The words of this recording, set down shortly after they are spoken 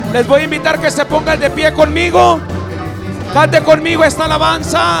Les voy a invitar que se pongan de pie conmigo. Cante conmigo esta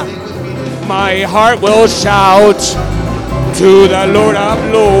alabanza. My heart will shout to the Lord of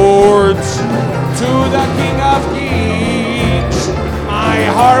Lords, to the King of Kings. My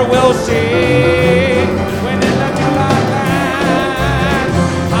heart will sing when in the new land.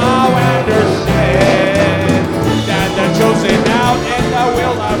 How understand that the chosen out and the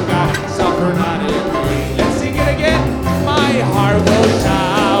will of God suffer not in vain. Let's sing it again. My heart will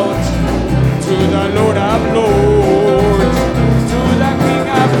shout to the Lord of Lords, to the King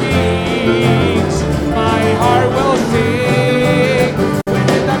of Kings. My heart will sing when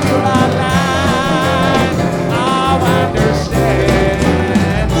in the new land. How understand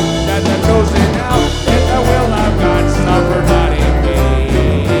that the chosen out and the will of God suffer not in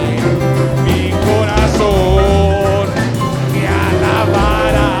vain. Mi corazón te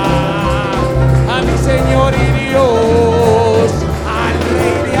alabará a mi Señor y Dios, al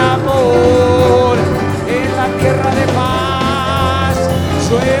Rey de amor, en la tierra de paz.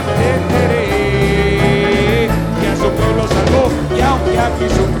 Yo entenderé que a su pueblo salvó y aunque aquí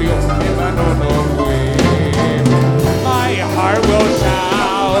sufrió, en vano no fue. My heart will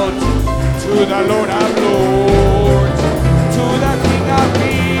shout to the Lord of Lords, to the King of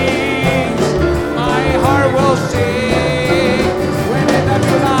Kings. My heart will sing when in the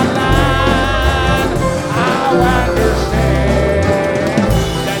new land. How understand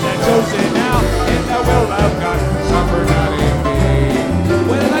that the chosen out in the will of God suffer not in vain.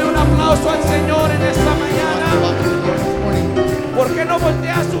 ¿Puede dar un aplauso al Señor en esta mañana? ¿Por qué no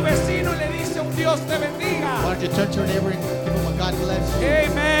voltea a su vecino y le dice un Dios te bendiga? Why don't you turn to your neighbor and give him a God bless you?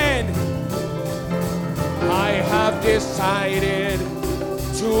 Amen. I have decided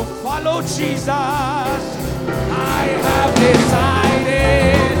to follow Jesus. I have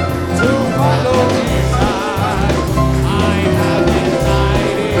decided to follow Jesus. I have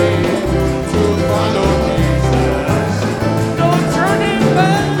decided to follow Jesus. No turning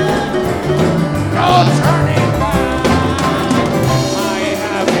back. No turning back. I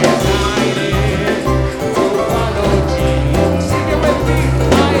have decided to follow Jesus. Sing it with me.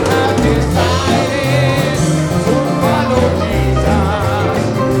 I have decided to follow Jesus.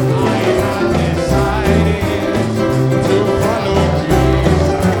 I have decided to follow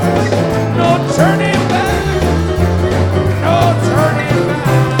Jesus. No turning back. No turning back.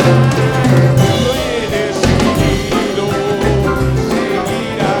 Yo he decidido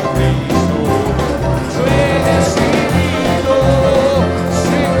seguir a Cristo. Yo he decidido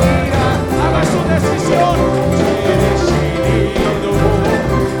seguir a... Haga su decisión. Yo he decidido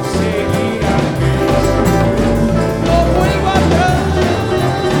seguir a Cristo. No vuelvo atrás.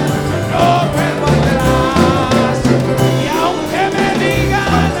 No vuelvo atrás. Y aunque me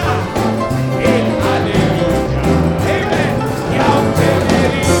digan el aleluya. Amen. Y aunque me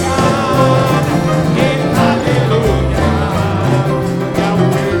digan el aleluya. Y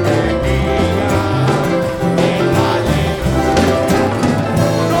aunque me digan el aleluya.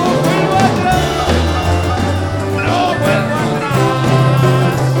 No vuelvo atrás. No vuelvo atrás.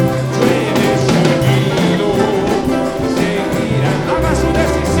 Yo he decidido seguir a... Haga su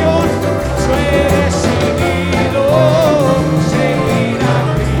decisión. Yo he decidido seguir a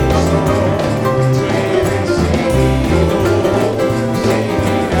Cristo. Yo he decidido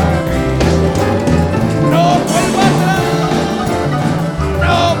seguir a Cristo. No vuelvo atrás.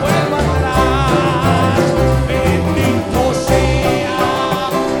 No vuelvo atrás. Bendito sea.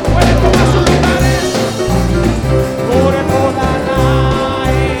 Puede tomar sus lugares por toda la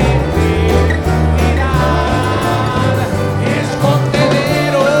eternidad.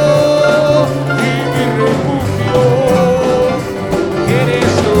 Escondedero y mi refugio.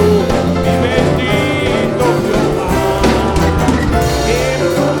 Eres tú, mi bendito Jehová. En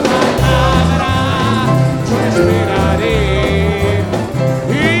tu palabra yo esperaré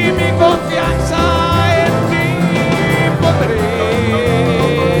y mi confianza en ti pondré.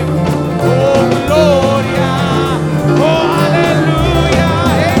 Oh gloria, oh aleluya,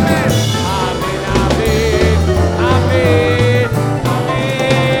 amén, amén, amén, amén,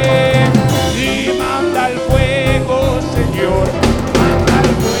 amén. Y manda el fuego, Señor, manda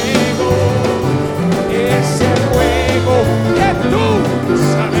el fuego, ese fuego que tú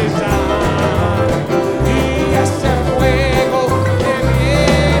sabes dar. Y ese fuego que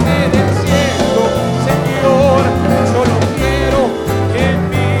viene del cielo, Señor, yo lo quiero en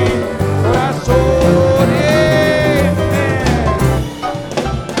mi corazón.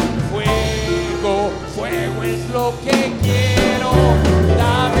 Fuego, fuego es lo que quiero.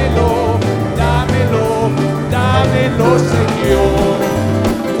 Dámelo, dámelo, dámelo, Señor.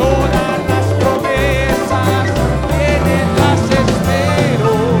 Todas las promesas vienen, las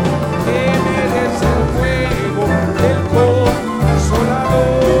espero.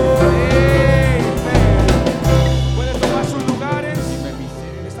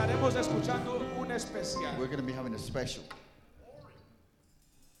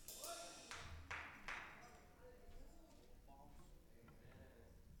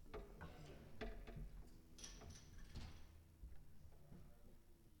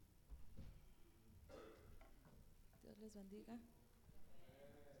 les bendiga.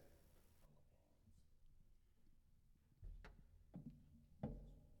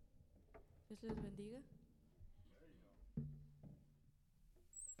 Dios les bendiga.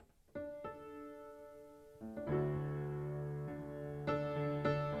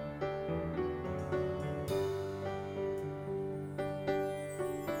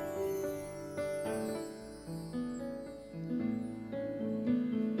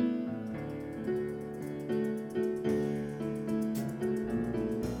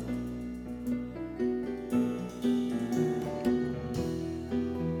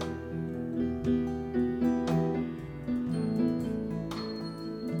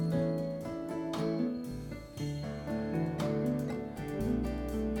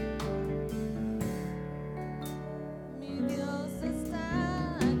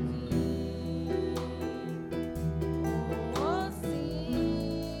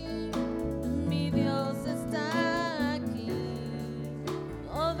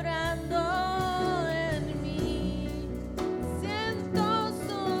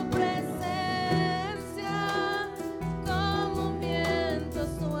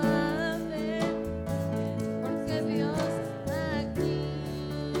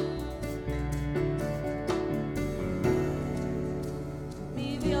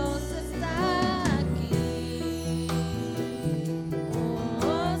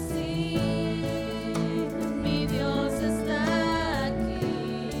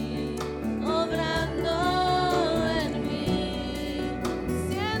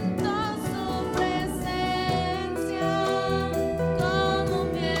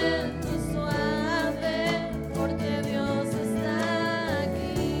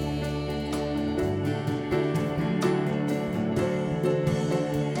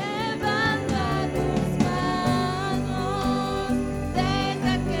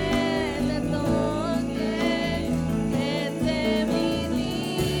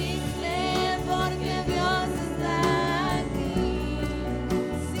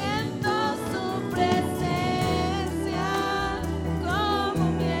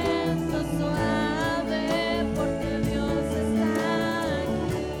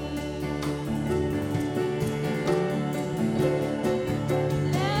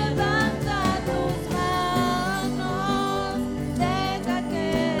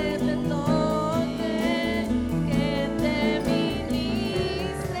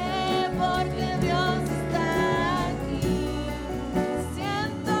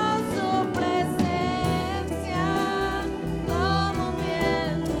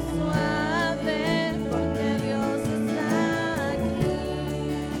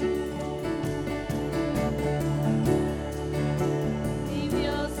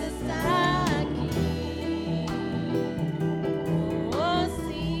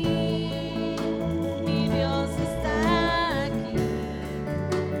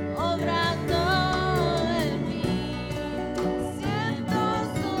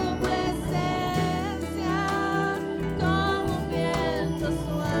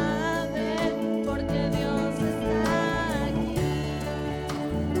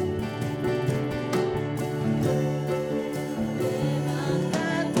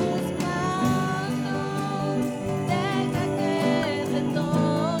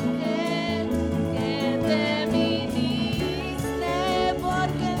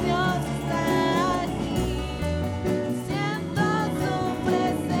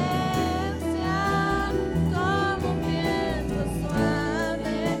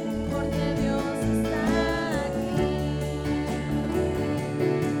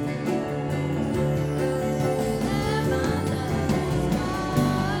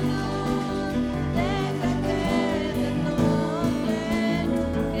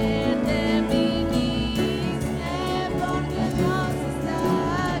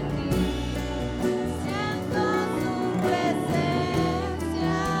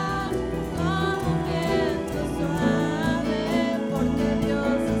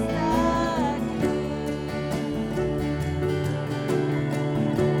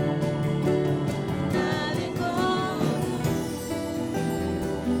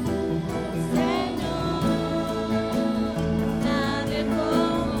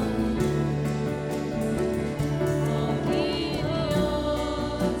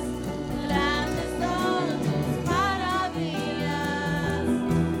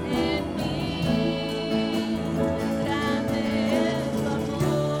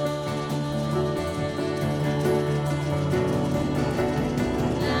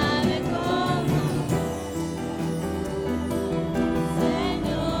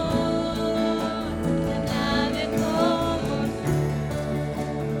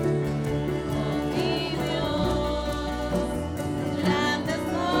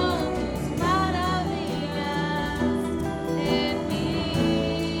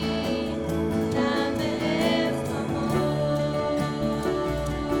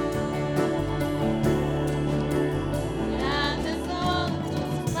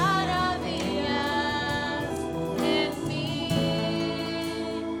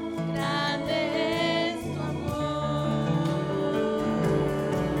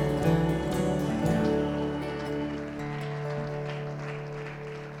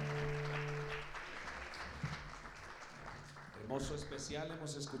 hermoso especial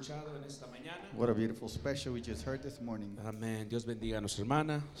hemos escuchado en esta mañana. What a beautiful special we just heard this morning. Amén. Dios bendiga a nuestras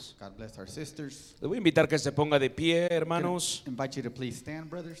hermanas. God bless our sisters. Les voy a invitar que se ponga de pie, hermanos. Invite you to please stand,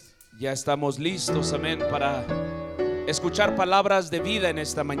 brothers. Ya estamos listos, amén, para escuchar palabras de vida en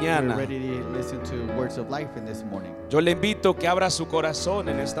esta We're mañana. ready to listen to words of life in this morning. Yo le invito que abra su corazón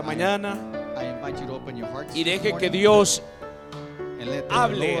en esta mañana I invite you to open your hearts y this deje que morning Dios and let the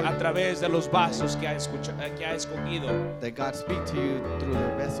hable Lord, a través de los vasos que ha escogido. that God speak to you through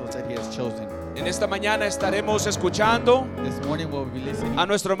the vessels that He has chosen. En esta mañana estaremos escuchando This morning we'll be listening a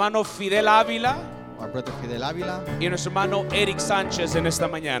nuestro hermano Fidel Avila our brother Fidel Avila y a nuestro hermano Erik Sanchez en esta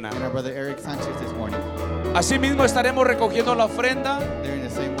mañana. and our brother Erik Sanchez this morning. Asimismo estaremos recogiendo la ofrenda. They're in the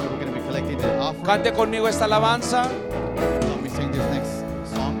same way we're going to be collecting the offering. Cante conmigo esta alabanza. Let me sing this next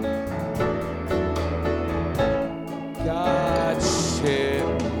song. God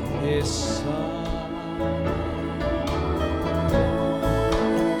sent His Son.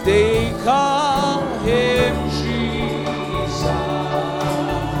 They call Him Jesus.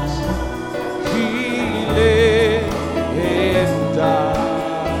 He lived and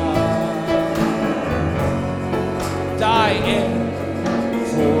died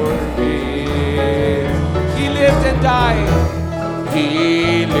for me. He lived and died.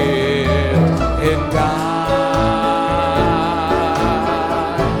 He lived and died.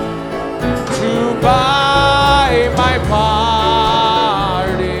 By my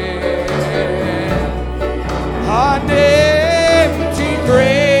pardon, an empty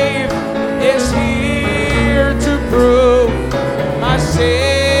grave is here to prove my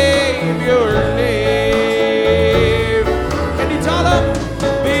Savior lives. Can you tell him?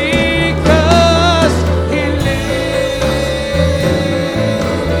 Because He lives,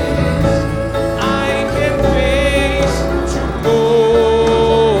 I can face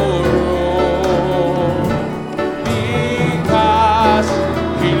tomorrow.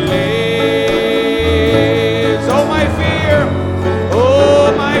 He lives. Oh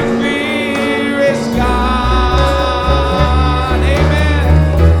my fear is gone. Amen.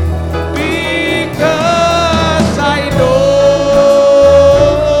 Because I know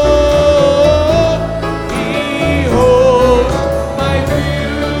He holds my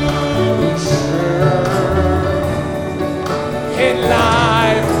future. In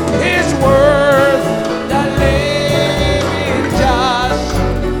life is worth the living just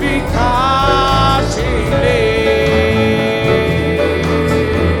because He lives.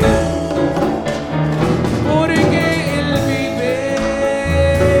 Porque Él vive,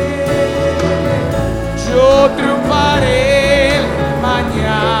 yo triunfaré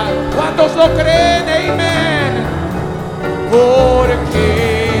mañana. ¿Cuántos lo creen? Amén. Porque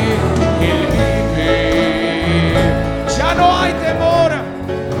Él vive, ya no hay temor,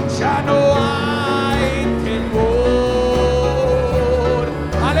 ya no hay temor.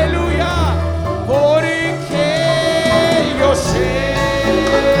 Aleluya, porque yo sé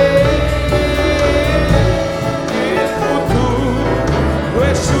el futuro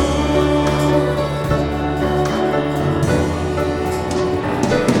es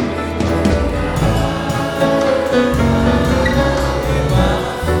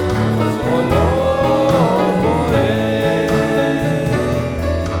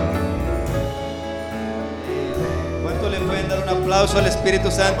 ¿Cuánto le pueden dar un aplauso al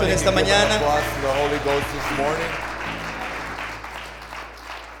Espíritu Santo en esta mañana? Applause to the Holy Ghost this morning.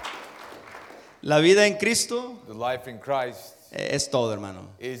 La vida en Cristo The life in Christ es todo, hermano.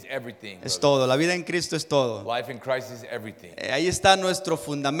 is everything. Es brother. todo. La vida en Cristo es todo. Life in Christ is everything. Ahí está nuestro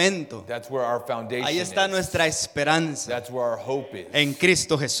fundamento. That's where our foundation Ahí está is. nuestra esperanza That's where our hope is. en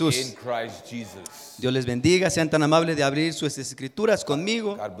Cristo In Jesús. Christ Jesus. Dios les bendiga. Sean tan amables de abrir sus escrituras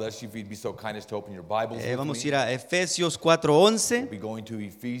conmigo. God bless you if you'd be so kind as to open your Bibles with Vamos a me. ir a Efesios 4:11. We'll be going to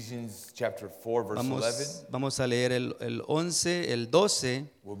Ephesians chapter 4 verse 11. Vamos a leer el 11, el 12.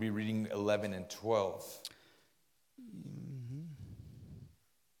 We'll be reading 11 and 12.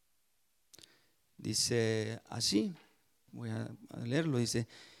 Dice así, voy a leerlo, dice: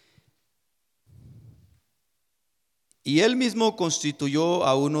 y Él mismo constituyó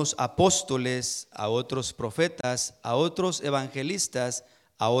a unos apóstoles, a otros profetas, a otros evangelistas,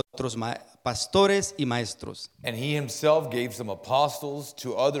 a otros pastores y maestros. And He Himself gave some apostles,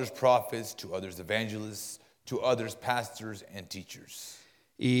 to others prophets, to others evangelists, to others pastors and teachers.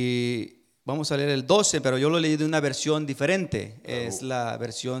 Y vamos a leer el 12, pero yo lo leí de una versión diferente. Es la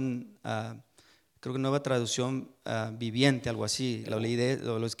versión, creo que nueva traducción viviente, algo así.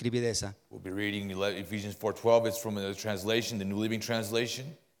 Lo escribí de esa. We'll be reading Ephesians 4:12. It's from the translation, the New Living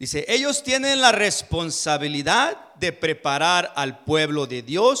Translation. Dice: ellos tienen la responsabilidad de preparar al pueblo de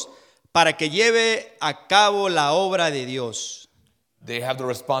Dios para que lleve a cabo la obra de Dios They have the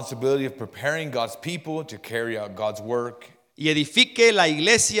responsibility of preparing God's people to carry out God's work y edifique la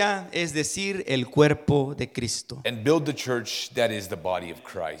iglesia, es decir, el cuerpo de Cristo. and build the church that is the body of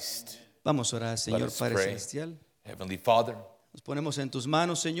Christ. Vamos a orar, Señor us Padre pray. Celestial. Heavenly Father, Nos ponemos en tus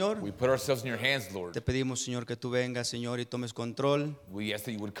manos, Señor. we put ourselves in your hands, Lord. Te pedimos, Señor, que tú vengas, Señor, y tomes control We ask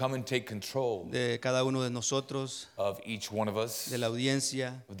that you would come and take control de cada uno de nosotros, of each one of us, de la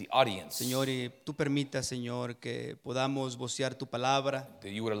audiencia. of the audience, Señor, y tú permitas, Señor, que podamos vocear tu palabra, that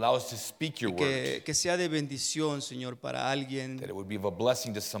you would allow us to speak your word, que sea de bendición, Señor, para alguien that it would be of a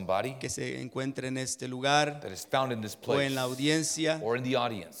blessing to somebody que se encuentre en este lugar that is found in this o place en la audiencia, or in the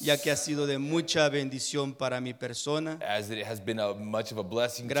audience, ya que ha sido de mucha bendición para mi persona. as it has been much of a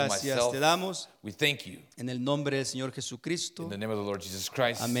blessing to Gracias myself. te damos We thank you. en el nombre del Señor Jesucristo. In the name of the Lord Jesus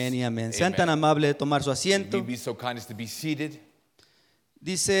Christ. Amén y amén. Sean tan Amen. amables de tomar su Will asiento. you be so kind as to be seated?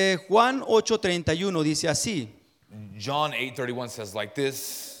 Dice Juan 8:31, dice así. John 8:31 says like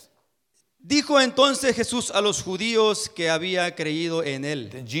this. Dijo entonces Jesús a los judíos que había creído en él: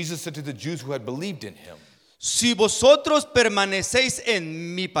 Then Jesus said to the Jews who had believed in him, si vosotros permanecéis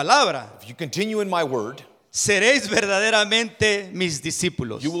en mi palabra, if you continue in my word, seréis verdaderamente mis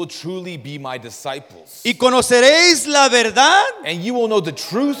discípulos. you will truly be my disciples. Y conoceréis la verdad, And you will know the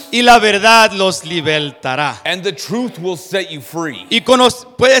truth, y la verdad los libertará. and the truth will set you free. Y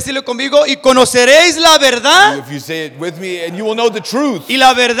puede decirlo conmigo, y conoceréis la verdad, If you say it with me, and you will know the truth, y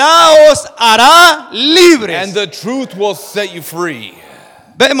la verdad os hará libres. and the truth will set you free.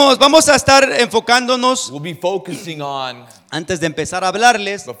 Vamos a estar enfocándonos, We'll be focusing on, antes de empezar a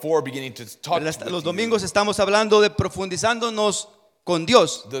hablarles, before beginning to talk with los you, domingos estamos hablando de profundizándonos con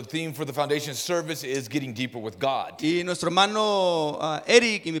Dios. the theme for the foundation service is getting deeper with God. Y nuestro hermano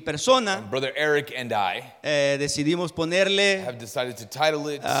Erik y mi persona Brother Erik and I decidimos ponerle have decided to title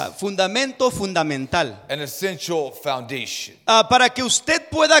it Fundamento Fundamental. An Essential Foundation, Para que usted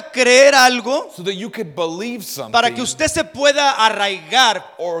pueda creer algo, so that you could believe something para que usted se pueda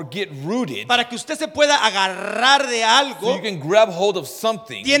arraigar, or get rooted, para que usted se pueda agarrar de so algo, you can grab hold of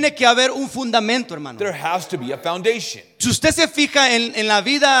something. tiene que haber un fundamento, hermano. There has to be a foundation. Si usted se fija en la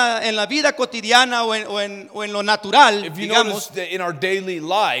vida cotidiana o en lo natural, If you digamos, notice that in our daily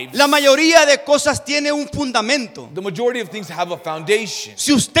lives, la mayoría de cosas tiene un fundamento. the majority of things have a foundation.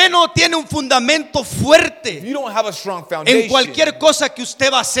 Si usted no tiene un fundamento If fuerte you don't have a strong en foundation cualquier cosa que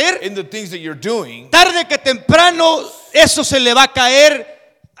usted va a hacer, in the things that you're doing, tarde que temprano eso se le va a caer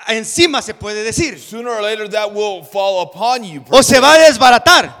encima, se puede decir, sooner or later that will fall upon you, o se va a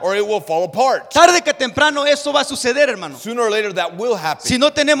desbaratar. or it will fall apart. Tarde que temprano eso va a suceder, hermano, Sooner or later that will happen si no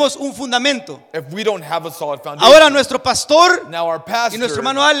tenemos un fundamento. if we don't have a solid foundation. Ahora nuestro pastor Now our pastor y nuestro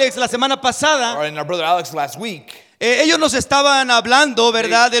hermano Alex la semana pasada, and our brother Alex last week ellos nos estaban hablando,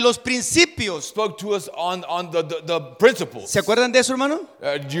 ¿verdad?, de los principios. spoke to us on the principles. ¿Se acuerdan de eso, hermano?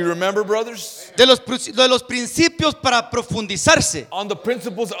 Do you remember, brothers? De los principios para profundizarse, On the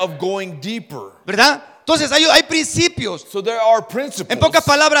principles of going deeper. ¿verdad? Entonces hay principios. So there are principles. En pocas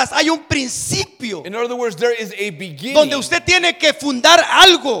palabras, hay un principio In other words, there is a beginning donde usted tiene que fundar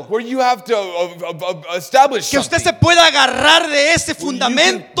algo, where you have to establish que usted se something. pueda agarrar de ese Where you can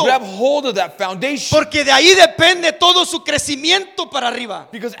fundamento, grab hold of that foundation. porque de ahí depende todo su crecimiento para arriba.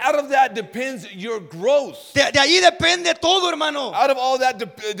 Because out of that depends your growth. De ahí depende todo, hermano. Out of all that,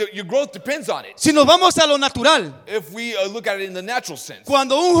 your growth depends on it. Si nos vamos a lo natural, If we look at it in the natural sense.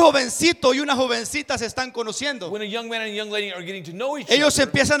 cuando un jovencito y una jovencita se están conociendo, When a young man and a young lady are getting to know each ellos other,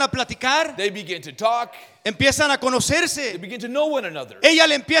 empiezan a platicar, they begin to talk, empiezan a they conocerse. begin to know one another. Ella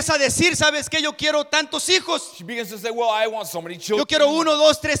le empieza a decir, ¿sabes qué? Yo quiero tantos hijos. She begins to say, well, I want so many children. Yo quiero 1,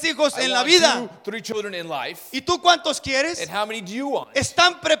 2, 3 hijos I en la want vida. 2, 3 children in life. ¿Y tú cuántos quieres? And how many do you want?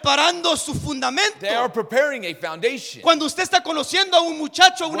 Están preparando su fundamento. They are preparing a foundation. Cuando usted está conociendo a un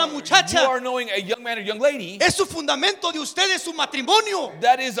muchacho o una You muchacha, are knowing a young man or young lady. es su fundamento de usted, es su matrimonio.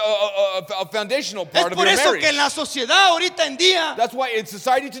 That is a foundational Es part of por your eso que marriage. en la sociedad ahorita en día That's why in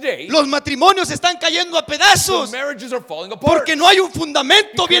society today, los matrimonios están cayendo a the pedazos marriages are falling apart. porque no hay un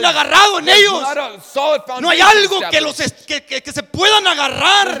fundamento bien Because agarrado en there's ellos. not a solid foundation No hay algo que, established. que se puedan There's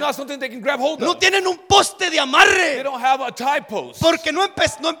agarrar. not something they can grab hold No of. tienen un poste de They amarre. don't have a tie post. Porque no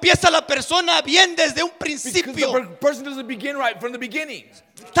empieza la persona bien desde un Because principio. the person doesn't begin right from the beginning.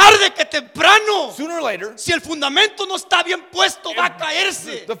 Tarde que temprano, Sooner or later, si el fundamento no está bien puesto, va a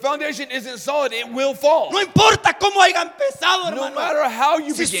caerse. the foundation isn't solid, it will fall. No importa cómo haya empezado, No hermano. matter how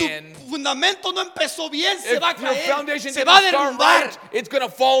you Si su began, fundamento no empezó bien, se if va a your caer, foundation se va a didn't start derrumbar. right, it's going to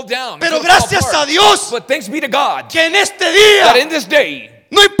fall down. It's Pero gonna fall gracias apart. a Dios But thanks be to God que en este that in día this day,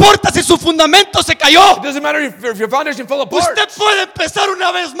 No importa si su fundamento se cayó. It doesn't matter if your foundation fell apart. Usted puede empezar una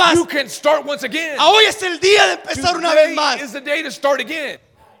vez más. You can start once again. Hoy es el día de empezar una vez Today más. is the day to start again.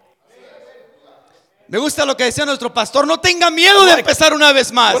 Me gusta lo que decía nuestro pastor. No tenga miedo de empezar una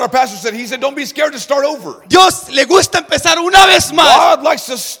vez más. What our pastor said, he said, don't be scared to start over. Dios le gusta empezar una vez más. God likes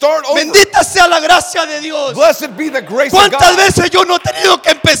to start over. Bendita sea la gracia de Dios. Blessed be the grace of ¿Cuántas God. veces yo no he tenido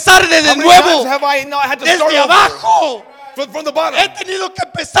que empezar desde How many nuevo? times have I not had to start Desde over? abajo. From the bottom. He tenido que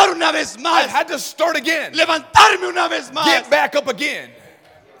empezar una vez I've más. had to start again. Levantarme una vez más. Get back up again.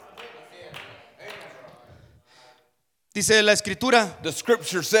 Dice la escritura The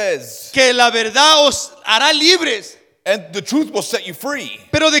scripture says, que la verdad os hará libres. and the truth will set you free.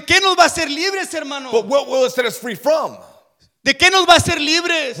 Pero ¿de qué nos va a hacer libres, hermano? But what will it set us free from? ¿De qué nos va a hacer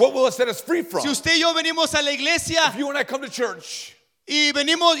libres? What will it set us free from? Si usted y yo venimos a la iglesia If you and I come to church y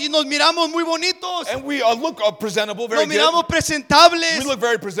venimos y nos miramos muy bonitos, and we look presentable, very nos miramos good. presentables, We look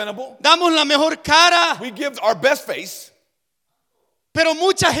very presentable. damos la mejor cara, We give our best face. pero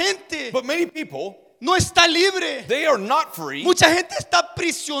mucha gente But many people, no está libre. they are not free. Mucha gente está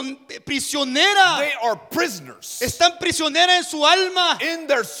prisionera. They are prisoners Están prisionera en su alma. in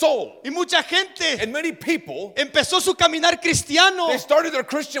their soul. Y mucha gente And many people, empezó su caminar cristiano, they started their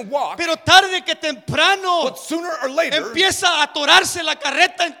Christian walk, pero tarde que temprano but sooner or later, empieza a atorarse la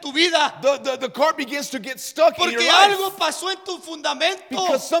carreta en tu vida. the cart begins to get stuck in your Porque life. algo pasó en tu fundamento.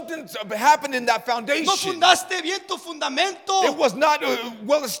 Because something happened in that No foundation. fundaste bien tu fundamento. It was not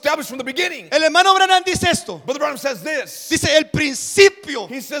well established from the beginning. El hermano Branham dice esto. Brother Branham says this. Dice, el principio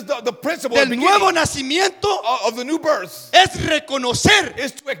He says the principle del of the nuevo beginning nacimiento of the new birth es reconocer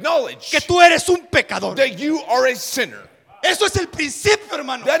is to acknowledge que tú eres un pecador. that you are a sinner. Eso es el principio,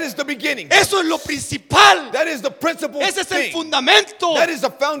 hermano. That is the beginning. Eso es lo principal. That is the principal Ese es el thing. fundamento. That is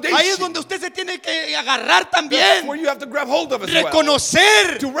the foundation. Ahí es donde usted se tiene que agarrar That's también. where you have to grab hold of as well.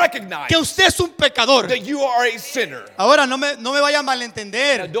 Reconocer To recognize que usted es un pecador. that you are a sinner. Ahora, no me vaya a Now,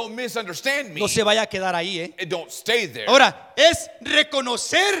 malentender. don't misunderstand me. No se vaya a quedar ahí, And don't stay there. Ahora, es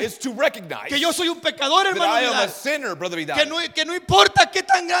reconocer It's to recognize que yo soy un pecador, that hermano I am a Vidal. sinner, Brother Vidal. Que no importa qué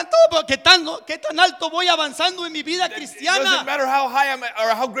tan alto voy avanzando en mi vida It doesn't cristiana. matter how high I'm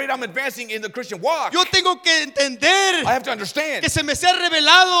or how great I'm advancing in the Christian walk. Yo tengo que entender I have to understand que se me sea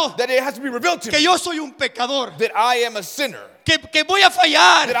revelado that it has to be revealed to que me yo soy un pecador. that I am a sinner, Que voy a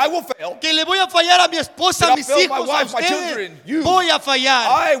fallar. that I will fail, Que le voy a fallar a mi esposa, That a I'll mis fail my hijos, a wife, my ustedes. children, you. Voy a fallar.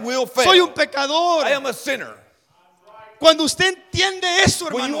 I will fail. Soy un pecador. I am a sinner. Cuando usted entiende eso,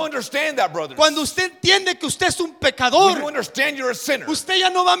 When you hermano, understand that, brothers, cuando usted entiende que usted es un when you pecador, understand you're a sinner, usted ya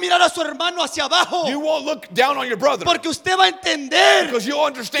no va a mirar a su hermano hacia abajo, you won't look down on your brother porque usted va a entender because you'll que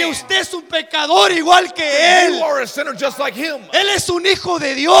understand usted es un pecador igual que that you él. are a sinner just like him. Él es un hijo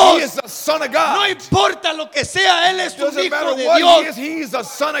de He Dios. is the son of No God. importa lo que sea, él es un Doesn't hijo matter de what he Dios. is, he is the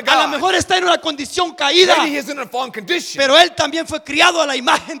son of A lo God. mejor está en una condición caída, Maybe he is in a fallen condition, pero él también fue criado a la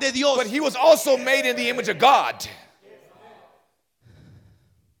imagen de Dios. but he was also made in the image of God.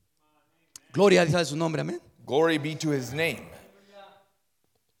 Gloria a Dios a su nombre, amén. Glory be to his name.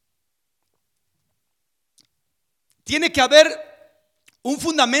 Tiene que haber un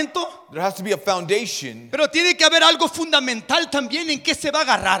fundamento, There has to be a foundation, pero tiene que haber algo fundamental también en qué se va a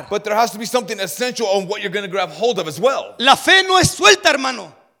agarrar. but there has to be something essential on what you're going to grab hold of as well. La fe no es suelta,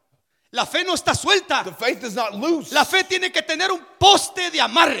 hermano. La fe no está suelta. The faith is not loose. La fe tiene que tener un poste de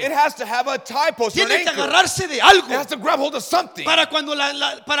amarre. It has to have a tie post or an Tiene que anchor. agarrarse de It algo has to grab hold of something para cuando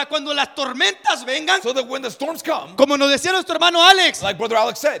las tormentas vengan, so that when the storms come, como nos decía nuestro hermano Alex, like Brother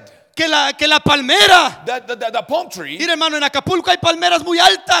Alex said, que la palmera. that the palm tree, Mira, hermano, en Acapulco hay palmeras muy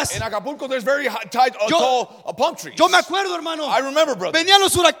altas. in Acapulco there's very tall palm trees. Yo me acuerdo, hermano. I remember, brother. Venían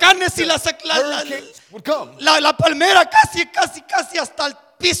los huracanes y Hurricanes would come. la palmera casi hasta el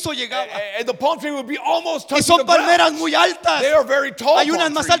piso llegaba. And the palm tree would be almost Y touching son the ground. palmeras muy altas. They are very tall Hay unas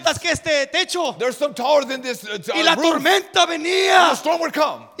palm más trees. altas que este techo. There's some taller than this Y la roof. tormenta And venía the storm would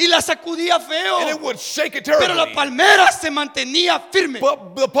come, y la sacudía and it feo. would shake it Pero terribly. la palmera se mantenía firme.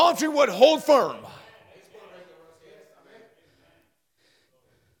 But the palm tree would hold firm.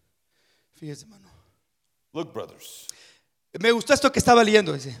 Fíjese, hermano. Look, brothers, Me gustó esto que estaba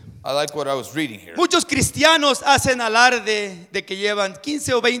leyendo. Dice. I like what I was reading here. Muchos cristianos hacen alarde de que llevan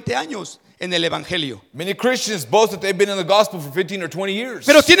 15 o 20 años en el evangelio. Many Christians boast that they've been in the gospel for 15 or 20 years.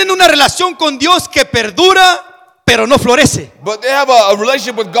 Pero tienen una relación con Dios que perdura, pero no florece. But they have a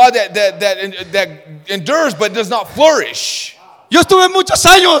relationship with God that endures but does not flourish. Yo estuve muchos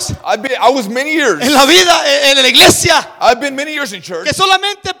años I was many years. en la vida, en la iglesia, I've been many years in church que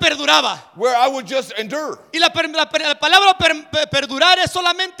solamente perduraba. where I would just endure. Y la palabra perdurar es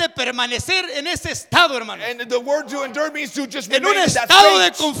solamente permanecer en ese estado, hermano. And the word to endure means to just En un remain in that estado de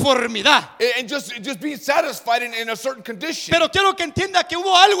state. conformidad. And just being satisfied in a certain condition. Pero quiero que entienda que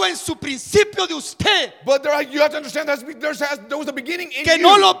hubo algo en su principio de usted But you have to understand that there was a beginning in que you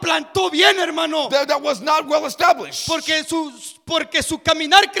no lo plantó bien, hermano. that was not well established. Porque su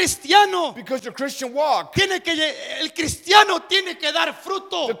caminar cristiano Because your Christian walk, el cristiano tiene que dar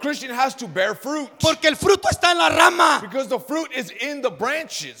fruto. the Christian has to bear fruit. Porque el fruto está en la rama. Because the fruit is in the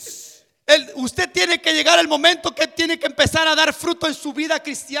branches. Usted tiene que llegar al momento que tiene que empezar a dar fruto en su vida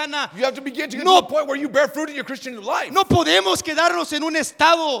cristiana. You have to begin to get No. to the point where you bear fruit in your Christian life. No podemos quedarnos en un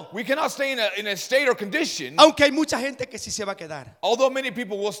estado, We cannot stay in a state or condition. aunque hay mucha gente que sí se va a quedar. Although many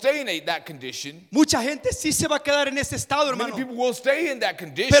people will stay in that condition, Mucha gente sí se va a quedar en ese estado, many hermano. people will stay in that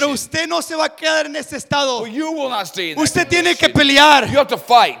condition. Pero usted no se va a quedar en ese estado. But you will not stay in that Usted tiene que condition. pelear. You have to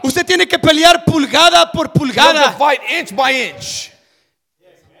fight. Usted tiene que pelear pulgada por You have to pulgada. fight inch by inch.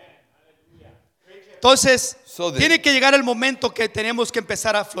 Entonces, So then- tiene que llegar el momento que tenemos que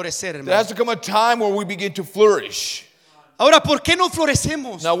empezar a florecer, There hermano. has to come a time where we begin to flourish. Ahora, ¿por qué no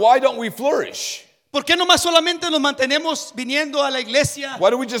florecemos? Now, why don't we flourish? ¿Por qué nomás solamente nos mantenemos viniendo a la iglesia?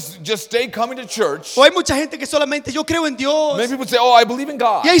 Why do we just stay coming to church? O hay mucha gente que solamente yo creo en Dios Many people say, "Oh, I believe in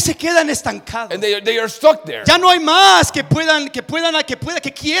God," y ahí se quedan estancados. and they are stuck there. Ya no hay más que quieran,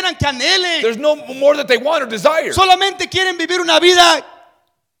 que anhelen. There's no more that they want or desire. Solamente quieren vivir una vida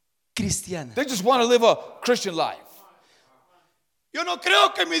cristiana. They just want to live a Christian life. Yo no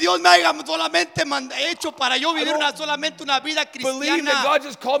creo que mi Dios me haya solamente hecho para yo vivir solamente una vida Believe that cristiana. God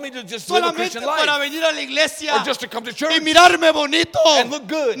just called me to just live a Solamente Christian para life, venir a la iglesia or just to come to y church mirarme bonito. and look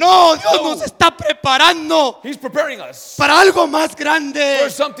good. No, Dios No. nos está preparando He's preparing us para algo más for grande.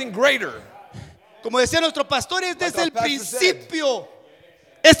 something greater. Como decía nuestro pastor, este es our el pastor principio.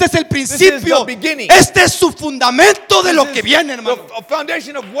 Este es el is principio. the beginning. Este es su fundamento de lo This que is viene, hermano. a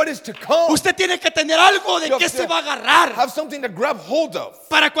foundation of what is to come. Usted tiene que tener algo de You que have se to va a agarrar Have something to grab hold of,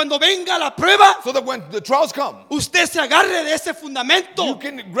 para cuando venga la prueba, so that when the trials come, usted se agarre de ese you fundamento.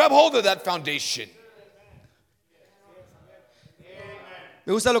 can grab hold of that foundation.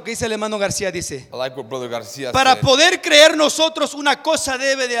 Me gusta lo que dice el hermano García, dice: I like what Brother Garcia para said. poder creer nosotros una cosa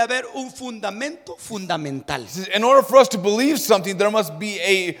debe de haber un fundamento fundamental. He says, in order for us to believe something, there must be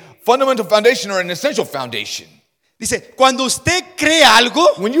a fundamental foundation or an essential foundation. Dice, cuando usted cree algo,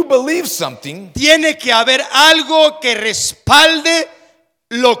 When you believe something, tiene que haber algo que respalde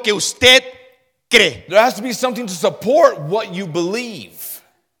lo que usted cree. there has to be something to support what you believe.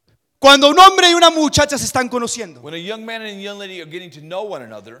 Cuando un hombre y una muchacha se están conociendo, When a young man and a young lady are getting to know one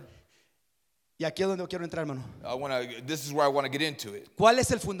another, y aquí es donde quiero entrar, hermano. this is where I want to get into it. ¿Cuál es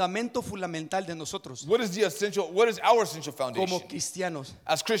el fundamento fundamental de nosotros What is our essential foundation como cristianos?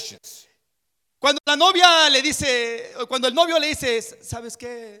 as Christians? Cuando la novia le dice, cuando el novio le dice, ¿sabes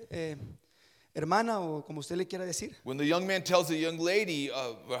qué, hermana, o como usted le quiera decir? When the young man tells the young lady,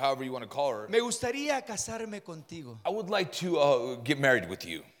 or however you want to call her, Me gustaría casarme contigo, I would like to get married with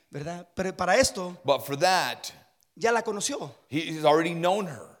you. ¿verdad? Pero para esto But for that, ya la conoció, he's already known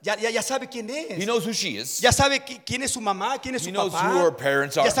her. ya sabe quién He es, knows who she is, ya sabe quién es su mamá, quién es He su knows papá, who her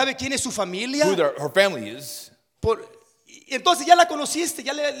parents are, ya sabe quién es su familia. who her family is. Y entonces ya la conociste,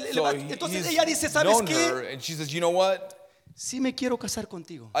 So entonces he's ella dice, ¿sabes known her, qué? and she says, you know what? Sí me quiero casar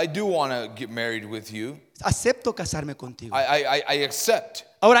contigo. I do want to get married with you. Acepto casarme contigo. I accept.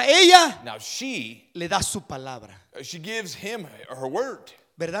 Ahora ella Now she le da su palabra, gives him her word,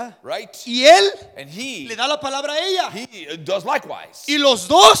 ¿verdad? right? Y él And he le da la palabra a ella. he does likewise. Y los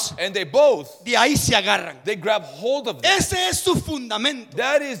dos And they both, de ahí se agarran. they grab hold of that. Ese es su fundamento.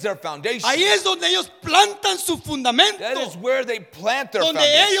 That is their foundation. Ahí es donde ellos plantan su fundamento, That is where they plant their donde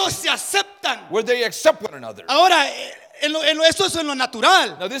foundation, ellos se aceptan. where they accept one another. Ahora, esto es en lo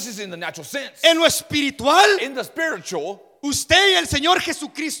natural. Now this is in the natural sense. En lo espiritual, In the spiritual, usted y el Señor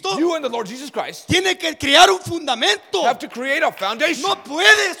Jesucristo you and the Lord Jesus Christ tiene que crear un fundamento. have to create a foundation. No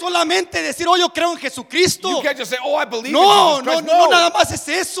puede solamente decir, oh, yo creo en Jesucristo. You can't just say, oh, I believe No, in no, Jesus Christ. no, nada más es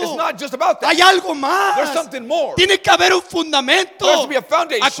It's eso. not just about that. Hay algo más. There's something more. Tiene que haber un fundamento. There has to be a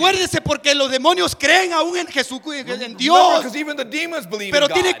foundation. Acuérdese, porque los demonios creen aún en Jesús, en Remember, Dios. because even the demons believe Pero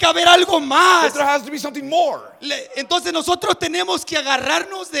in tiene God. que haber algo But más. there has to be something more. Entonces nosotros tenemos que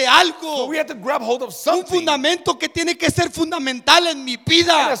agarrarnos de So algo. we have to grab hold of Un something. fundamento que tiene que ser fundamental en mi An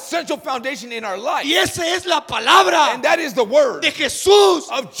vida. essential foundation in our life. Y esa es la palabra And that is the word de Jesús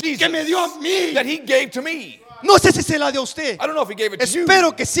of Jesus que me dio a mí. that he gave to me. No sé si se la dio a usted. I don't know if he gave it to you.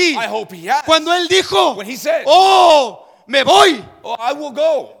 Espero que sí. I hope he has. Cuando él dijo, When he said, oh, me voy, Oh, I will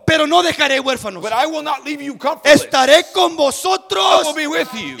go, pero no dejaré huérfanos. but I will not leave you comfortless. Estaré con I vosotros will be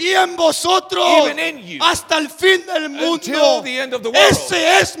with you y en vosotros even in you, hasta el fin del until mundo. the end of the world. Ese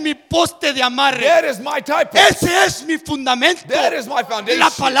es mi poste de amarre. That is my type post. Ese es mi fundamento. That is my foundation. La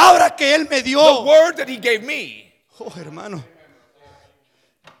palabra que Él me The dio. word that he gave me. Oh, hermano.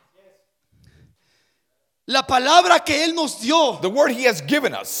 La palabra que Él nos dio. The word he has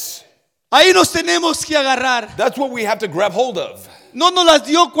given us. Ahí nos tenemos que agarrar. That's what we have to grab hold of. No nos las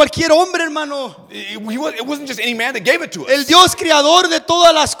dio cualquier hombre, hermano. It wasn't just any man that gave it to us. El Dios creador de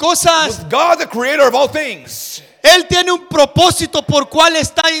todas las It cosas. was God, the creator of all things. Él tiene un propósito por cual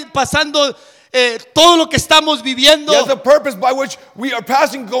está pasando todo lo que estamos viviendo. He has a purpose by which we are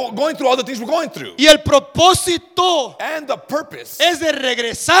going through all the things we're going through. Y el propósito And the purpose es de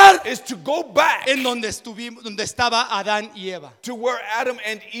regresar is to go back en donde estaba Adán y Eva. to where Adam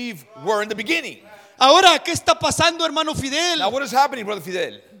and Eve were in the beginning. Ahora, ¿qué está pasando, hermano Fidel? Now, what is happening, Brother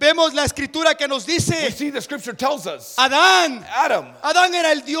Fidel? Vemos la escritura que nos We dice, see the scripture tells us Adán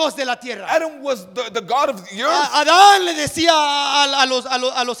era el Dios de la tierra. Adam was the God of the earth. Adán le decía a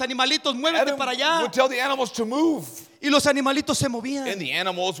los animalitos, muévete Adam para allá. would tell the animals to move, Y los animalitos se movían. and the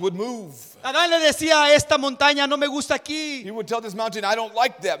animals would move. Adán le decía a esta montaña, no me gusta aquí, He would tell this mountain, I don't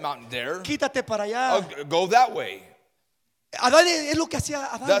like that mountain there. quítate para allá. Go that way. Adán es lo que hacía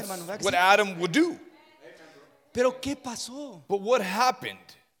Adán, That's hermano. ¿verdad que what sí? Adam would do. Pero ¿qué pasó? But what happened?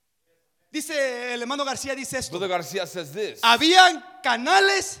 Dice el hermano García, dice esto. Brother Garcia says this. Habían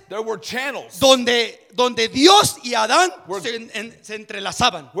canales There were channels donde Dios y Adán Where- se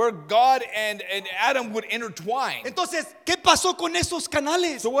entrelazaban. where God and Adam would intertwine. Entonces, ¿qué pasó con esos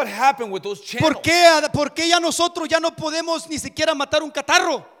canales? So what happened with those channels? ¿Por qué ya nosotros ya no podemos ni siquiera matar un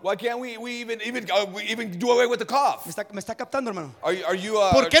catarro? Why can't we even do away with the cough? Me está captando, hermano. Are you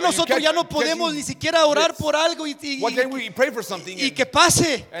 ¿Por qué are you nosotros ya no podemos ni siquiera orar por algo Why can't we pray for something y que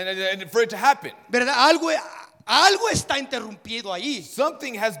pase? and for it to happen? ¿Verdad? Algo está interrumpido ahí.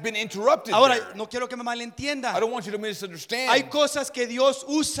 Something has been interrupted Ahora, there. no quiero que me malentienda. I don't want you to misunderstand. Hay cosas que Dios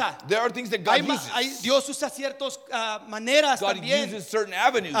usa. There are things that God uses. Dios usa ciertas maneras God también uses certain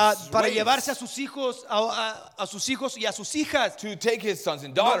avenues para ways, llevarse a sus hijos, a sus hijos y a sus hijas. to take his sons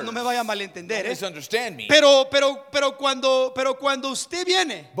and No, daughters. no me vaya a Don't malentender, misunderstand me. Pero cuando usted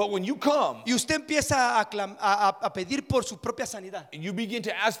viene But when you come y usted empieza a pedir por su propia sanidad, and you begin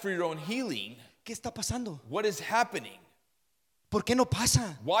to ask for your own healing, ¿qué está pasando? what is happening? ¿Por qué no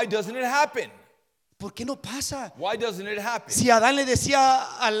pasa? Why doesn't it happen? ¿Por qué no pasa? Why doesn't it happen? Si Adán le decía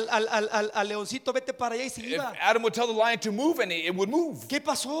al leoncito, vete para allá y se If iba. Adam would tell the lion to move and it would move, ¿Qué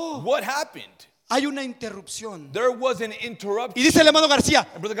pasó? what happened? Hay una interrupción. There was an Y interruption. dice el hermano García,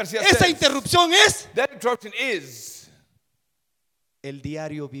 And Brother Garcia esa says, interrupción es that interruption is el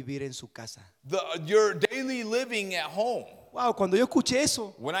diario vivir en su casa. your daily living at home. Wow, cuando yo escuché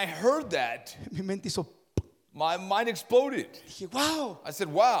eso, When I heard that, mi mente hizo, my mind exploded. dije, wow. I said,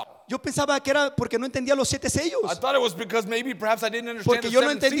 wow. Yo pensaba que era porque no entendía los 7 sellos. I thought it was because maybe perhaps I didn't understand Porque the yo no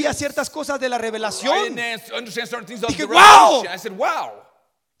seven entendía seals. ciertas cosas de la I revelación. didn't understand certain things of Dije, the wow. revelation. I said, wow.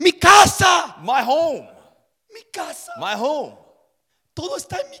 Mi casa, My home. mi casa. My home. Todo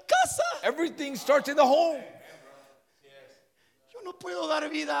está en mi casa. Everything starts in the home. Yo no puedo dar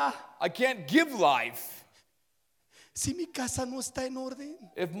vida I can't give life si mi casa no está en orden.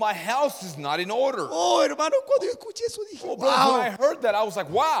 if my house is not in order. Oh, hermano, cuando yo escuché eso dije, Well, brother, when I wow. heard that, I was like,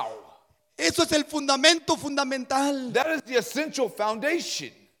 wow. Eso es el fundamento fundamental. That is the essential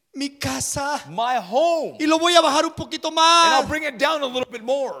foundation. Mi casa. My home. Y lo voy a bajar un poquito And I'll más. bring it down a little bit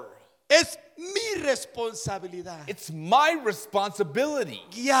more. Es mi responsabilidad It's my responsibility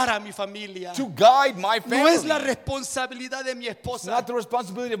guiar a mi familia. to guide my No family. es la responsabilidad de mi It's esposa. not the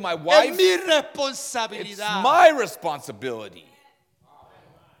responsibility of my Es wife. mi It's responsabilidad. my responsibility.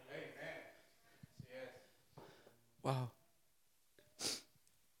 Wow.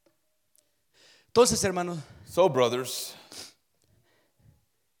 Entonces, hermanos, So, brothers,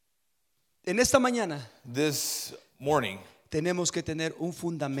 en esta mañana this morning, tenemos que tener un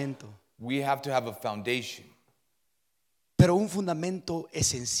fundamento, we have to have a foundation, pero un fundamento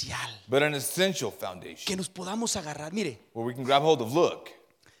esencial but an essential foundation que nos podamos agarrar. Mire, where we can grab hold of. Look,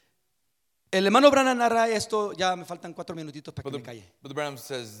 el hermano Branham narra esto, ya me faltan 4 minutitos para que me calle. Brother Branham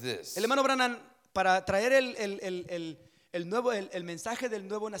says this. El hermano Branham, para traer el mensaje del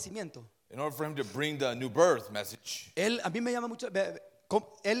nuevo nacimiento, In order for him to bring the new birth message, a mí me llama mucho,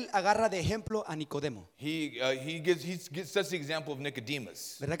 él agarra de ejemplo a Nicodemo, he sets the example of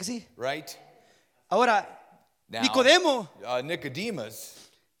Nicodemus, ¿verdad que sí? right? Ahora, Now, Nicodemo Nicodemus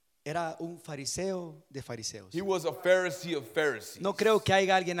era un fariseo de fariseos. He was a Pharisee of Pharisees. No creo que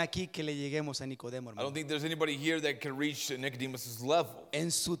haya alguien aquí que le lleguemos a Nicodemo, I don't hermano, think there's anybody here that can reach Nicodemus' level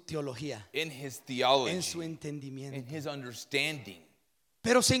en su teología, in his theology, en su in entendimiento. his understanding.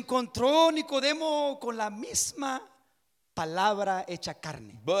 Pero se encontró Nicodemo con la misma palabra hecha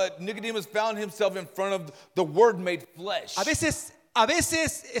carne. But Nicodemus found himself in front of the Word made flesh. A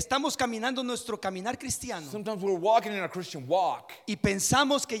veces estamos caminando nuestro caminar cristiano Sometimes we're walking in our Christian walk y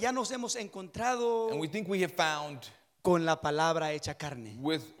pensamos que ya nos hemos encontrado and we think we have found con la palabra hecha carne.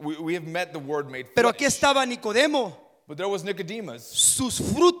 we have met the Word made Pero flesh. aquí estaba Nicodemo. But there was Nicodemus. Sus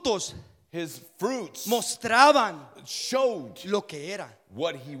frutos His fruits mostraban showed lo que era.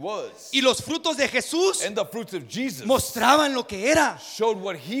 what he was. Y los frutos de Jesús And the fruits of Jesus mostraban lo que era. showed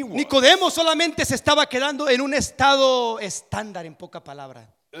what he was. Nicodemo solamente se estaba quedando en un estado estándar, en poca palabra.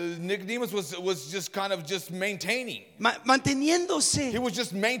 Nicodemus was just kind of just maintaining. Manteniéndose. He was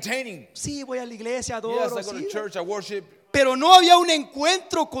just maintaining. Sí, voy a la iglesia, Yes, adoro, I go to sí. church, I worship. Pero no había un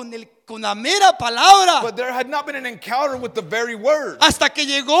encuentro con la mera palabra. But there had not been an encounter with the very word Hasta que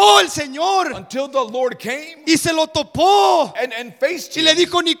llegó el Señor until the Lord came y se lo topó and faced y him. le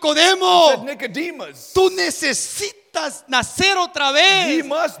dijo, Said, Nicodemo, Nicodemus, tú necesitas nacer otra he vez.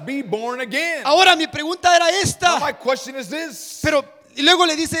 must be born again. Ahora mi pregunta era Now esta. my question is this. Pero y luego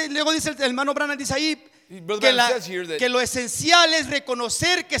dice el hermano Branham, dice ahí Brother que, Branham says here that que lo esencial es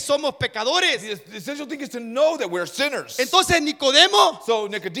reconocer que somos pecadores. the essential thing is to know that we're sinners. Entonces Nicodemo, So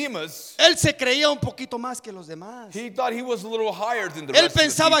Nicodemus, él se creía un poquito más que los demás. he thought he was a little higher than the Él rest of the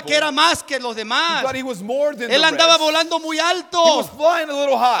pensaba people. que era más que los He demás. thought he was more than Él the andaba rest. volando muy He was alto flying a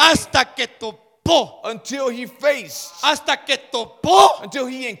little high hasta que topó, until he faced, until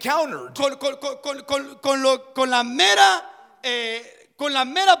he encountered con la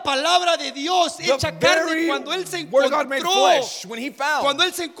mera palabra de Dios the hecha carne. very Cuando él se word of God made encontró, flesh. When he found, cuando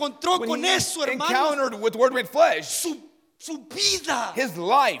él se encontró when con he eso, hermano, encountered with word made flesh, su vida, his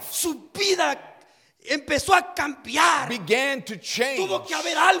life su vida empezó a cambiar. began to change. Tuvo que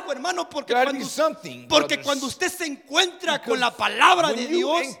haber algo, hermano, porque There had to be something, brothers. cuando usted se encuentra con la palabra When de you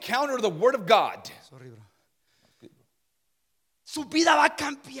Dios, encounter the word of God, su vida va a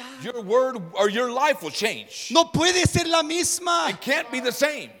cambiar. your word or your life will change. No puede ser la misma, It can't be the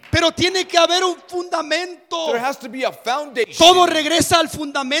same. pero tiene que haber un fundamento. There has to be a foundation. Todo regresa al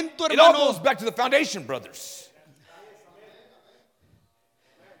fundamento, It all hermano. goes back to the foundation, brothers.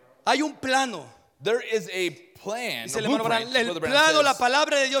 Hay un plano. There is a plan, Dice a el hermano blueprint, Branham, el Brother Branham plano, la says.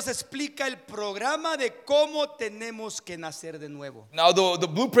 palabra de Dios explica el programa de cómo tenemos que nacer de nuevo. Now, the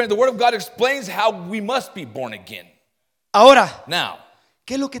blueprint, the word of God explains how we must be born again. Ahora, Now,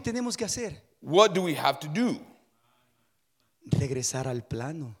 ¿qué es lo que tenemos que hacer? what do we have to do? Regresar al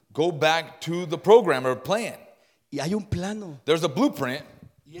plano. Go back to the program or plan. Y hay un plano. There's a blueprint,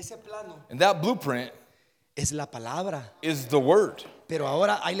 Y ese plano and that blueprint es la palabra. is the word. Pero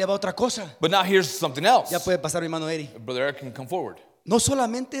ahora ahí le va otra cosa. But now here's something else. Ya puede pasar mi hermano Erik. Brother Erik can come forward. No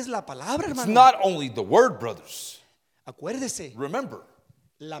solamente es la palabra, It's hermano. not only the word, brothers. Acuérdese, Remember,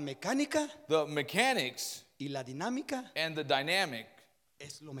 la mecánica the mechanics y la dinámica and the dynamic,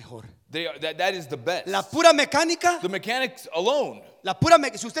 es lo mejor. that is the best. La pura mecánica, The mechanics alone,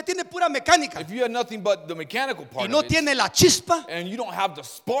 si usted tiene pura mecánica if you had nothing but the mechanical y part no of it, tiene la chispa, and you don't have the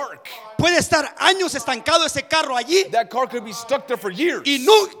spark, puede estar años estancado ese carro allí that car could be stuck there for years. y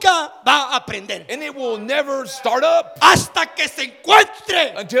nunca va a aprender And it will never start up hasta que se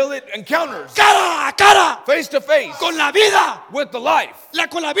encuentre until it encounters cara a cara face to face con la vida, with the life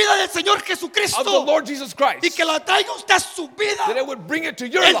con la vida del Señor of the Jesucristo Lord Jesus Christ. y que la traiga usted a su vida. That it would bring it to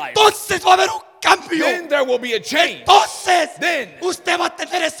your life. Entonces va a haber un cambio. Then there will be a change. Entonces Then usted va a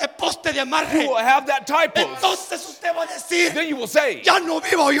tener ese poste de you amarre. will have that tie post. Entonces usted va a decir, Then you will say, ya no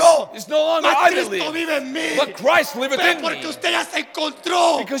vivo yo, it's no longer mas I that Cristo live, vive en mí. but Christ liveth Pero in porque me. usted ya se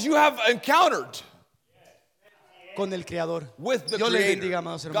encontró Because you have encountered con el Creador. with the Dios les Creator. bendiga,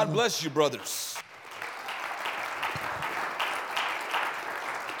 amados God hermanos. bless you, brothers.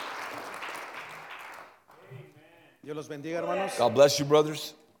 Dios los bendiga, hermanos. God bless you,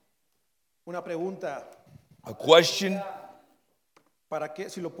 brothers. Una pregunta, A question, ¿para qué,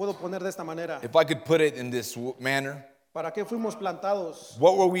 si lo puedo poner de esta manera, if I could put it in this manner, ¿para qué fuimos plantados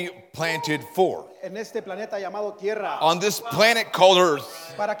what were we planted for? en este planeta llamado Tierra? On this planet called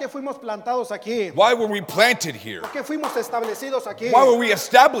Earth, ¿Para qué fuimos plantados aquí? why were we planted here? ¿Por qué fuimos establecidos aquí? Why were we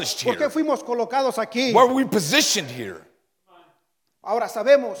established ¿Por qué here? fuimos colocados aquí? Why were we positioned here? Ahora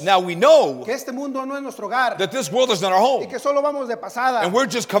sabemos Now we know que este mundo no es nuestro hogar that this world is not our y home, que solo vamos de pasada. and we're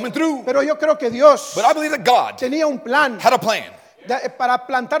just coming through. Pero yo creo que Dios But I believe that God tenía un plan had a plan. para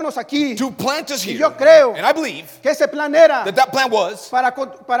plantarnos aquí. to plant us Y here. yo creo And I believe que ese plan era that plan was para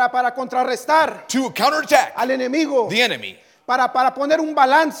contrarrestar to counterattack al enemigo, the enemy, para poner un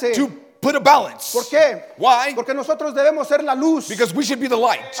balance. to put a balance. ¿Por qué? Why? Porque nosotros debemos ser la luz Because we should be the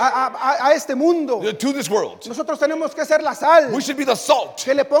light a este mundo. to this world. Nosotros tenemos que ser la sal We should be the salt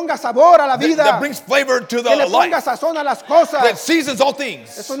que le ponga sabor a la that vida, brings flavor to que the le ponga life, sazón a las that cosas. seasons all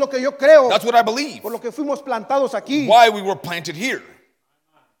things. Eso es lo que yo creo, That's what I believe. por lo que fuimos plantados aquí. Why we were planted here.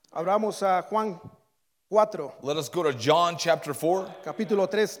 Abramos a Juan 4, Let us go to John chapter 4, capítulo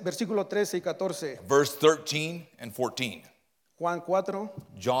 3, versículo 13 y 14. verse 13 and 14. Juan 4,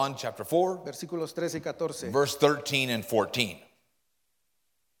 John chapter 4, versículos 13 y 14. verse 13 and 14.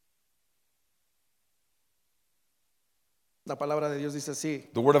 La palabra de Dios dice así.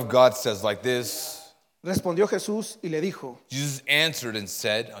 The word of God says like this. Respondió Jesús y le dijo: Jesus answered and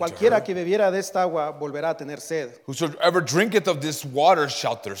said unto cualquiera her, que bebiera de esta agua volverá a tener sed, whosoever drinketh of this water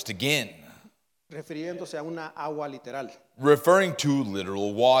shall thirst again, refiriéndose a una agua literal. referring to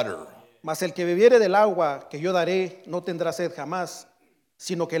literal water. Mas el que bebiere del agua que yo daré no tendrá sed jamás,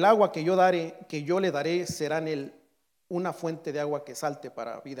 sino que el agua que yo le daré será en él una fuente de agua que salte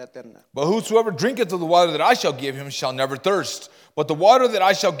para vida eterna. But whosoever drinketh of the water that I shall give him shall never thirst, but the water that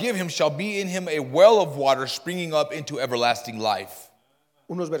I shall give him shall be in him a well of water springing up into everlasting life.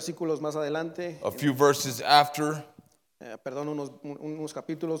 Unos versículos más adelante, A few verses after, unos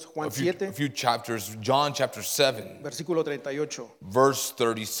capítulos, Juan a 7, few chapters, John chapter 7, versículo 38. verse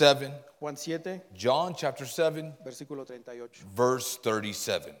 37. Juan 7, John chapter 7, versículo 38. verse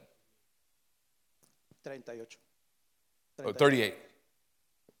 37. 38. 38.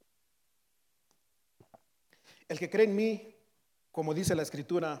 El que cree en mí, como dice la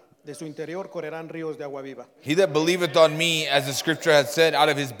escritura, de su interior correrán ríos de agua viva. He that believeth on me, as the scripture hath said, out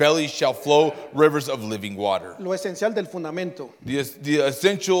of his belly shall flow rivers of living water. Lo esencial del fundamento. The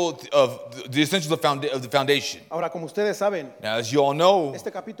essential of the foundation. Ahora, como ustedes saben, Now, as you all know,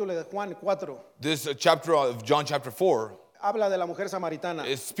 este capítulo de Juan 4 this chapter of John chapter 4, habla de la mujer samaritana.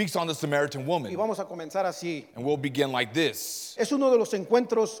 it speaks on the Samaritan Y woman. vamos a comenzar así. And we'll begin like this. Es uno de los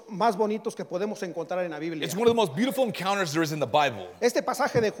encuentros más bonitos que podemos encontrar en la Biblia. It's one of the most beautiful encounters there is in the Bible. Este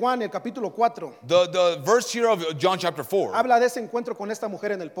pasaje de Juan, el capítulo 4, The verse here of John chapter 4, habla de ese encuentro con esta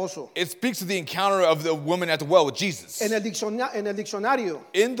mujer en el pozo. it speaks of the encounter of the woman at the well with Jesus. En el diccionario,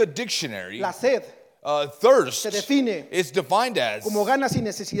 In the dictionary, la sed thirst se define is defined as como ganas y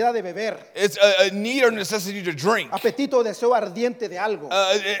necesidad de beber, it's a need or necessity to drink, apetito o deseo ardiente de algo.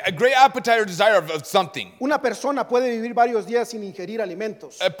 a great appetite or desire of something. Una persona puede vivir varios días sin ingerir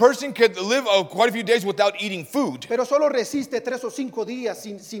alimentos, A person could live quite a few days without eating food, pero solo resiste 3 o 5 días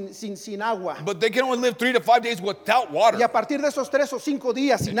sin agua. but they can only live 3 to 5 days without water. Y a partir de esos 3 o 5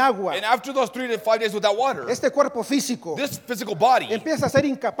 días sin agua, And after those 3 to 5 days without water, este cuerpo físico this physical body empieza a ser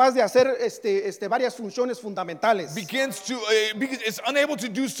incapaz de hacer varias funciones fundamentales begins to because it's unable to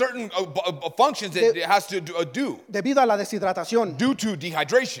do certain functions that it has to do debido a la deshidratación. due to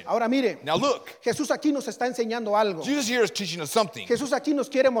dehydration. Ahora mire, Now look, Jesús aquí nos está enseñando algo. Jesus here is teaching us something. Jesús aquí nos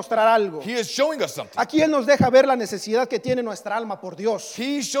quiere mostrar algo. He is showing us something. Aquí Él nos deja ver la necesidad que tiene nuestra alma por Dios.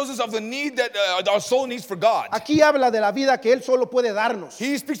 He shows us of the need that our soul needs for God. Aquí habla de la vida que Él solo puede darnos.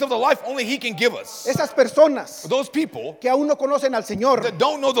 He speaks of the life only He can give us. Esas personas Those people que aún no conocen al Señor that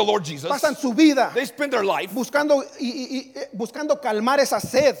don't know the Lord Jesus, pasan su vida they spend their life buscando calmar esa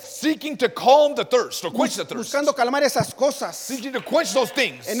sed, seeking to calm the thirst or quench the thirst, buscando calmar esas cosas seeking to quench those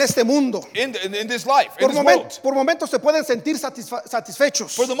things en este mundo. in this life, in this world. Por momentos se pueden sentir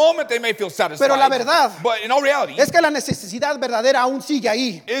satisfechos, For the moment they may feel satisfied, pero la verdad but in all reality es que la necesidad verdadera aún sigue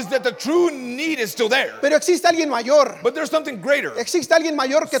ahí. is that the true need is still there. Pero existe alguien mayor, But there's something greater, existe alguien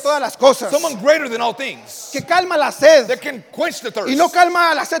mayor que todas las cosas, someone greater than all things, que calma la sed that can quench the thirst. y no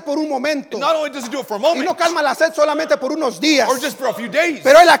calma la sed por un momento, Not only does it do it for a y moment, no calma la sed solamente por unos días, or just for a few days,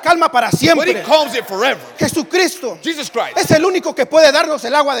 pero Él la calma para but He siempre. calms it forever. Jesucristo Jesus Christ es el único que puede darnos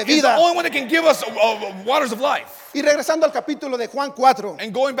el agua de is the vida. only one that can give us waters of life. Y regresando al capítulo de Juan 4,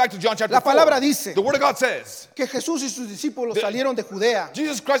 And going back to John chapter La 4, palabra dice the Word of God says, que Jesús y sus discípulos salieron de Judea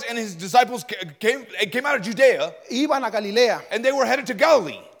Jesus Christ and His disciples came out of Judea, y iban a Galilea. and they were headed to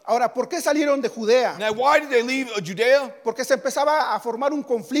Galilee. Ahora, ¿por qué salieron de Judea? Now, why did they leave Judea? Porque se empezaba a formar un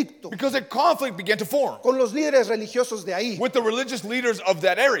conflicto Because a conflict began to form con los líderes religiosos de ahí. with the religious leaders of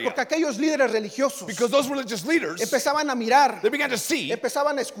that area. Porque aquellos líderes religiosos Because those religious leaders, empezaban a mirar, they began to see,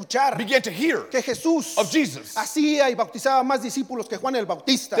 empezaban a escuchar began to hear que Jesús of Jesus, hacía y bautizaba más discípulos que Juan el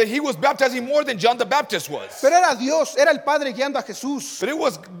Bautista. that He was baptizing more than John the Baptist was. Pero era Dios, era el Padre guiando a Jesús But it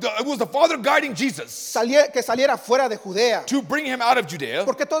was the Father guiding Jesus que saliera fuera de Judea. to bring Him out of Judea.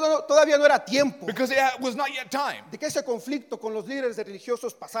 Porque todo todavía no era tiempo because it was not yet time de que ese conflicto con los líderes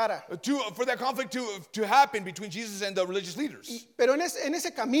religiosos pasara. for that conflict to happen between Jesus and the religious leaders. Pero en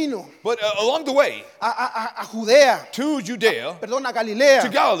ese camino But along the way a Judea, to Judea, perdón, a Galilea, to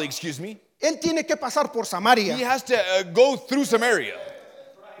Galilee, excuse me, él tiene que pasar por Samaria, he has to go through Samaria,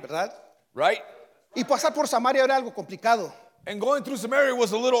 ¿verdad? right? Y pasar por Samaria era algo complicado. And going through Samaria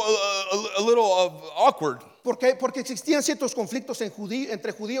was a little awkward Porque existían ciertos conflictos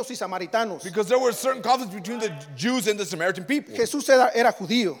entre judíos y samaritanos. because there were certain conflicts between the Jews and the Samaritan people. Jesús era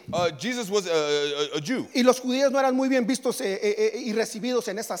judío. Jesus was a Jew, Y los judíos no eran muy bien vistos y recibidos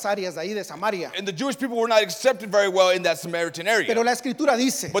en estas áreas de ahí de Samaria. and the Jewish people were not accepted very well in that Samaritan area. Pero la escritura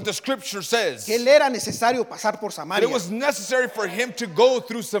dice But the scripture says que él era necesario pasar por that Samaria. it was necessary for him to go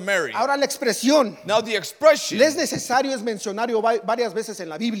through Samaria. Ahora la expresión Now the expression, le es necesario es mencionario varias veces en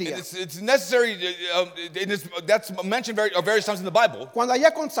la Biblia. it's necessary, that's mentioned various times in the Bible. Cuando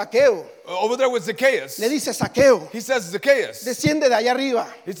allá con Saqueo Over there with Zacchaeus, le dice Saqueo, he says, Zacchaeus, desciende de allá arriba.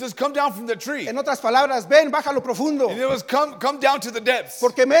 he says, come down from the tree. En otras palabras, ven, baja lo profundo, And it was, come down to the depths.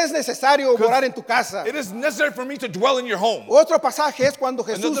 porque me es necesario morar en tu casa. It is necessary for me to dwell in your home. Otro pasaje es cuando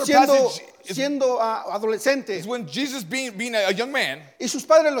Jesús Another passage is- siendo adolescente It's when Jesus being a young man y sus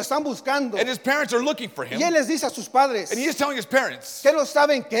padres lo están buscando and his parents are looking for him. y él les dice a sus padres And he is telling his parents, que no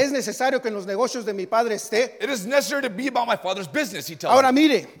saben que es necesario que en los negocios de mi padre esté. it is necessary to be about my father's business, he tells Ahora them.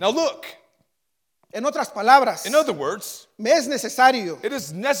 mire, Now look, en otras palabras, in other words, me es necesario, it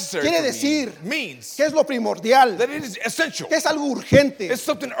is necessary quiere for decir me, means que es lo primordial, that it is essential. que es algo urgente, It's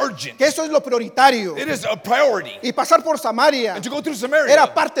something urgent. que eso es lo prioritario. It is a priority. Y pasar por Samaria And to go through Samaria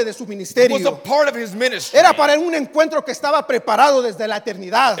era parte de su was a ministerio. part of his ministry. Era para un encuentro que estaba preparado desde la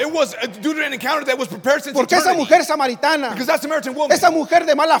eternidad. It was due to an encounter that was prepared since Porque esa eternity. mujer samaritana, Because that Samaritan woman, esa mujer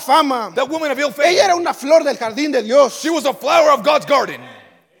de mala fama, that woman of ill fame, ella era una flor del jardín de Dios. she was a flower of God's garden.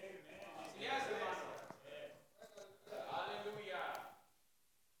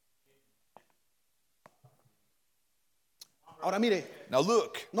 Ahora mire, Now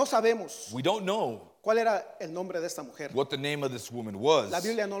look, no sabemos we don't know cuál era el nombre de esta mujer. what the name of this woman was. La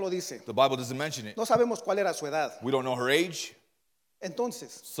Biblia no lo dice. The Bible doesn't mention it. No sabemos cuál era su edad. We don't know her age.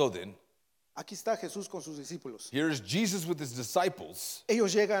 Entonces, So then, aquí está Jesús con sus discípulos. here is Jesus with his disciples.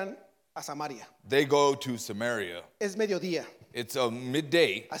 Ellos llegan a Samaria. They go to Samaria. Es mediodía. It's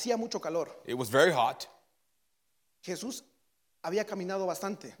midday. Hacía mucho calor. It was very hot. Jesús había caminado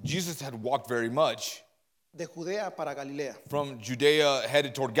bastante Jesus had walked very much de Judea para Galilea. from Judea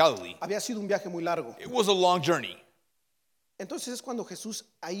headed toward Galilee. Había sido un viaje muy largo. It was a long journey. Entonces es cuando Jesús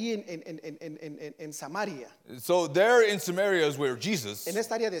ahí en Samaria, So there in Samaria is where Jesus, en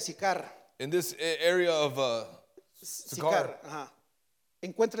esta área de Sicar, in this area of Sicar, ajá,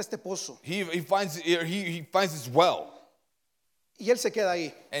 encuentra este pozo he finds this well, y él se queda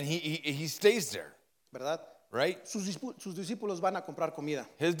ahí, and he stays there, ¿verdad? right? Sus discípulos van a comprar comida.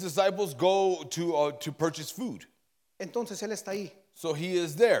 His disciples go to purchase food. Entonces él está ahí, So he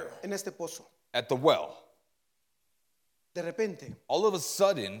is there en este pozo. at the well. De repente All of a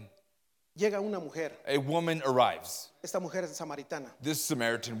sudden, llega una mujer, a woman arrives, esta mujer es samaritana, this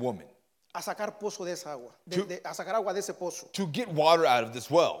Samaritan woman, a sacar pozo de esa agua, a sacar agua de ese pozo. to get water out of this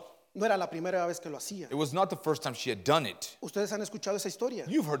well. No era la primera vez que lo hacía. It was not the first time she had done it. Ustedes han escuchado esa historia.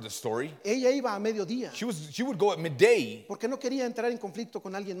 You've heard the story. Ella iba a mediodía She would go at midday porque no quería entrar en conflicto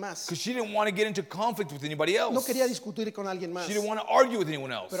con alguien más. because she didn't want to get into conflict with anybody else. No quería discutir con alguien más. She didn't want to argue with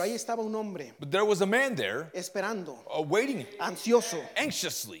anyone else. Pero ahí estaba un hombre But there was a man there esperando, waiting ansioso.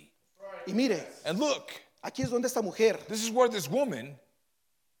 anxiously. Y mire, And look, aquí es donde esta mujer this is where this woman,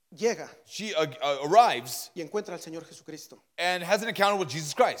 llega she arrives y encuentra al Señor Jesucristo. and has an encounter with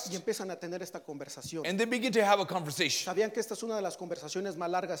Jesus Y Christ. empiezan a tener esta conversación. And they begin to have a conversation. ¿Sabían que esta es una de las conversaciones más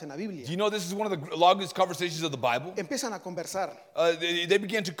largas en la Biblia? Do you know this is one of the longest conversations of the Bible? Empiezan a conversar. They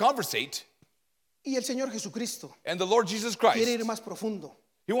begin to conversate, Y el Señor Jesucristo and the Lord Jesus quiere Christ, ir más profundo.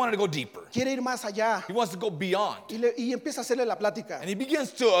 he wanted to go deeper. Quiere ir más allá. He wants to go beyond. Y empieza a hacerle la plática. And he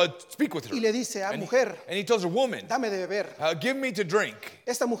begins to speak with her. Y le dice, And mujer, he tells her, woman, dame de beber. give me to drink.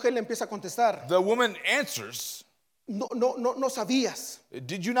 Esta mujer le empieza a contestar. The woman answers, No sabías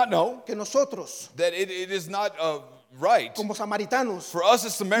did you not know que nosotros, that it is not right como samaritanos, for us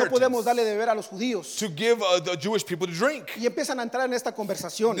as no podemos Samaritans darle de beber a los judíos? to give the Jewish people to drink? Y empiezan a entrar en esta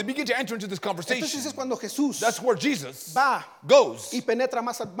conversación. They begin to enter into this Entonces conversation. es cuando Jesús That's where Jesus va goes. y penetra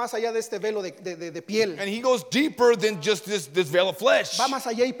más allá de este velo de piel. And he goes deeper than just this veil of flesh. Va más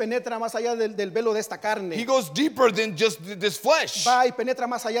allá y penetra más allá del velo de esta He carne. goes deeper than just this flesh. Va y penetra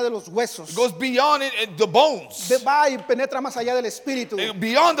más allá de los huesos. He goes beyond it, the bones, Va y penetra más allá del espíritu.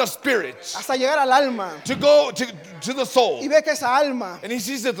 beyond the spirit, Hasta llegar al alma. to go to to the soul. y ve que esa alma And he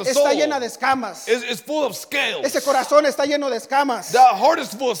sees that the soul está llena de escamas. is full of scales. Ese corazón está lleno de escamas. The heart is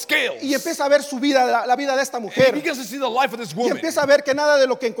full of scales. Y empieza a ver su vida, la vida de esta And he mujer. begins to see the life of this Y woman. empieza a ver que nada de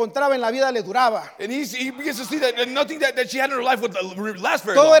lo que encontraba en la vida le duraba. And he begins to see that nothing that she had in her life would last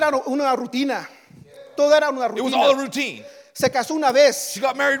very Todo long. era una rutina. Todo era una It was all a rutina. routine. Se casó una vez, She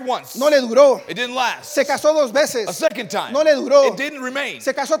got married once. no le duró. It didn't last. Se casó 2 veces, A second time. no le duró. It didn't remain.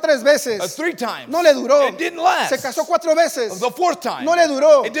 Se casó 3 veces, 3 times. no le duró. It didn't last. Se casó 4 veces, The 4th time. no le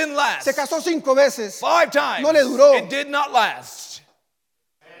duró. It didn't last. Se casó 5 veces, 5 times. no le duró. It did not last.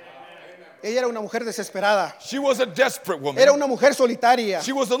 ella era una mujer desesperada. She was a desperate woman. Era una mujer solitaria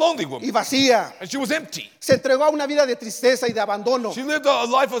She was a lonely y woman. vacía. And she was empty. Se entregó a una vida de tristeza y de abandono. She lived a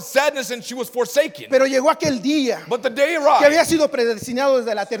life of sadness and she was forsaken. Pero llegó aquel día But the day que había arrived sido predestinado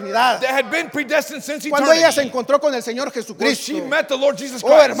desde la eternidad. that had been predestined since Cuando ella se eternity. encontró con el Señor Where Jesucristo. she met the Lord Jesus Oh,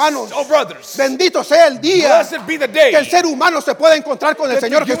 Christ. hermanos. Oh, brothers. Bendito sea el día Blessed be the day que el ser humano se pueda encontrar con el that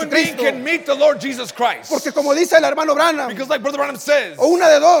Señor the human being Jesucristo. can meet the Lord Jesus Christ. Porque como dice el hermano Branham, Because like Brother Branham says, o una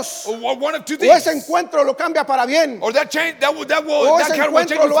de dos, or one of two o ese things. encuentro lo cambia para bien, Or that change that O that ese kind will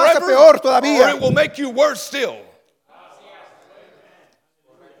change encuentro you lo hace forever, peor todavía. or it will make you worse still.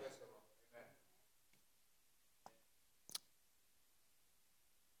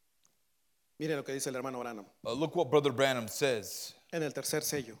 mire lo que dice el hermano Branham Look what Brother Branham says en el tercer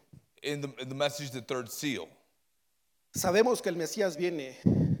sello. in the message, the third seal. Sabemos que el Mesías viene,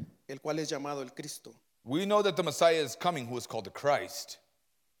 el cual es llamado el Cristo. We know that the Messiah is coming, who is called the Christ.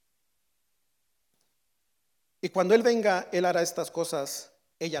 Y cuando Él venga, Él hará estas cosas.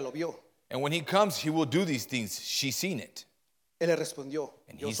 Ella lo vio. And when he comes, he will do these things. She's seen it. Él le respondió,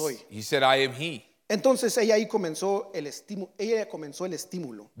 And yo soy. he said, I am he. Entonces ella comenzó el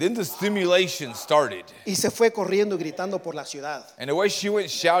estímulo Then the stimulation started. y se fue corriendo y gritando por la ciudad. And away she went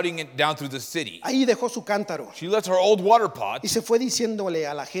shouting it down through the city. Ahí dejó su cántaro She left her old water pot y se fue diciéndole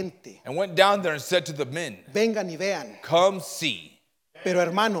a la gente, and went down there and said to the men, vengan y vean. come see. Pero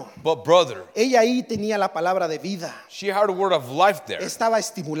hermano, But brother, ella ahí tenía la palabra de vida. she had a word of life there. Estaba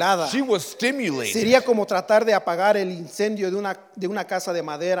estimulada. She was stimulated. Sería como tratar de apagar el incendio de una casa de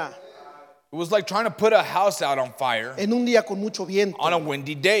madera It was like trying to put a house out on fire en un día con mucho viento. on a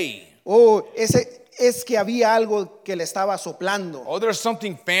windy day. Oh, es que había algo que le estaba soplando. Oh, there's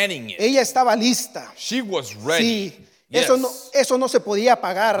something fanning it. Ella estaba lista. She was ready. Sí, Yes. eso no se podía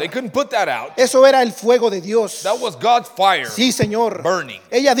apagar. They couldn't put that out. Eso era el fuego de Dios. That was God's fire. Sí, Señor. Burning.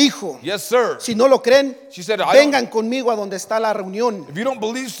 Ella dijo, Yes, sir. si no lo creen, She said, I vengan conmigo a donde está la reunión. If you don't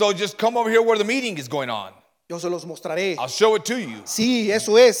believe so, just come over here where the meeting is going on. Yo se los mostraré. I'll show it to you. Sí,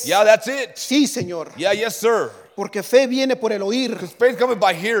 eso es. Yeah, that's it. Sí, Señor. Yeah, yes, sir. Porque fe viene por el oír, Because faith cometh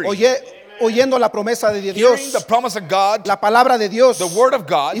by hearing. oyendo la promesa de Hearing Dios, the promise of God, la palabra de Dios, the word of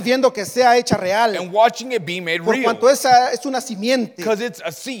God, y viendo que sea hecha real. and watching it be made Por real. cuanto esa es una simiente, Because it's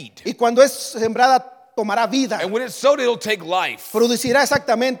a seed. y cuando es sembrada tomará vida, And when it's sowed, it'll take life. producirá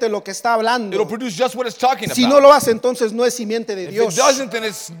exactamente lo que está hablando. It'll produce just what it's talking Si about. no lo hace, entonces no es simiente de If Dios. it doesn't, then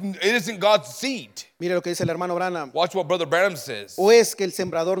it isn't God's seed. Mire lo que dice el hermano Branham. Watch what Brother Branham says. O es que el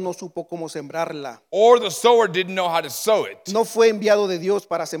sembrador no supo cómo sembrarla. Or the sower didn't know how to sow it. No fue enviado de Dios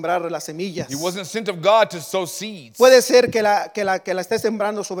para sembrar las semillas. He wasn't sent of God to sow seeds. Puede ser que la esté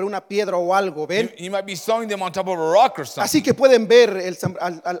sembrando sobre una piedra o algo, ¿ven? He might be sowing them on top of a rock or something. Así que pueden ver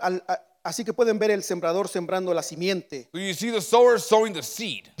así que pueden ver el sembrador sembrando la simiente. So you see the sower sowing the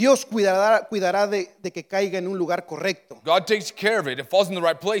seed. Dios cuidará de que caiga en un lugar correcto. God takes care of it. It falls in the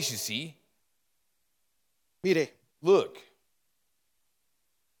right place, you see. Mire, Look,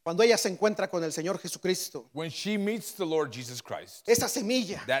 cuando ella se encuentra con el Señor Jesucristo, when she meets the Lord Jesus Christ, esa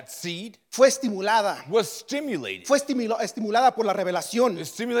semilla that seed fue estimulada. was stimulated. Fue estimulada por la revelación. It's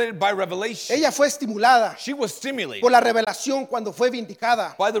stimulated by revelation. Ella fue estimulada She was stimulated por la revelación cuando fue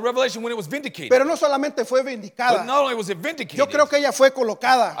vindicada. by the revelation when it was vindicated. Pero no solamente fue But vindicada. not only was it vindicated, Yo creo que ella fue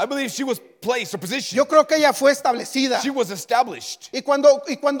colocada. I believe she was placed or positioned. Yo creo que ella fue establecida. She was established. Y cuando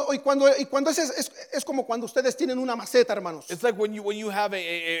es como cuando ustedes tienen una maceta, hermanos, It's like when you have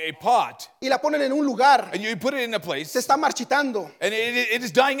a pot y la ponen en un lugar, and you put it in a place se está marchitando. and it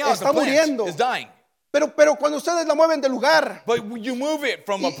is dying out. Está The plant muriendo. is dying. Pero cuando ustedes la mueven de lugar But you move it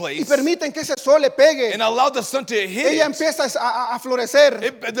from a y place permiten que ese sol le pegue, and allow the sun to hit ella it, empieza a florecer,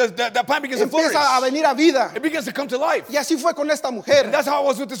 that plant begins to flourish. empieza a venir a vida. It begins to come to life. Y así fue con esta mujer. And that's how it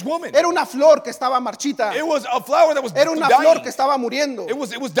was with this woman. Era una flor que estaba marchita. It was a flower that was Era una dying. flor que estaba muriendo. It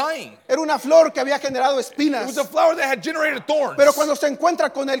was dying. Era una flor que había generado It espinas. was a flower that had generated thorns. Pero cuando se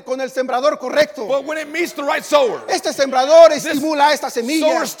encuentra con el sembrador correcto, But when it meets the right sower, este sembrador estimula esta sower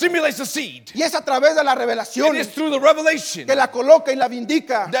semilla. stimulates the seed. Y es a través de la And revelación it's through the revelation que la coloca y la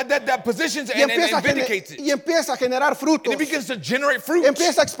vindica that positions y and empieza vindicates it. a generar frutos, And it begins to generate fruit.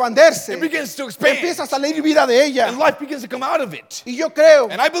 empieza a expandirse, It begins to expand. empieza a salir vida de ella. And life begins to come out of it. Y yo creo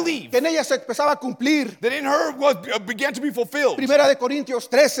And I believe que en ella se empezaba a cumplir. that in her began to be fulfilled. Primera de Corintios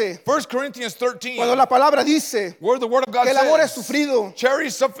 13, 1 Corinthians 13, cuando la palabra dice where the word of God que el amor es says, sufrido, charity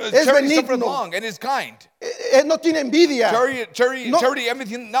suffereth benigno. long and is kind. no tiene envidia, No. Charity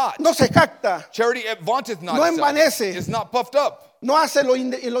envieth not. no se jacta, Charity vaunteth not No itself. envanece. Is not puffed up. no hace lo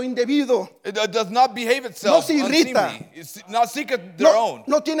indebido, It does not behave itself No se irrita. unseemly. It's not seeketh their own.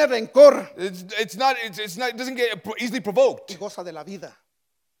 no tiene rencor It's not, it doesn't get easily provoked. y goza de la vida.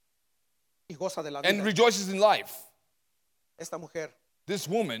 Y goza de la And vida. rejoices in life. Esta mujer This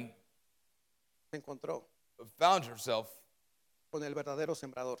woman se encontró found herself con el verdadero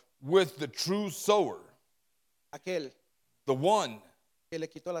sembrador, with the true sower, aquel the one que le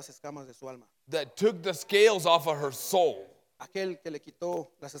quitó las escamas de su alma, that took the scales off of her soul, aquel que le quitó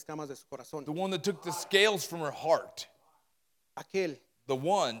las escamas de su corazón, the one that took the scales from her heart, aquel the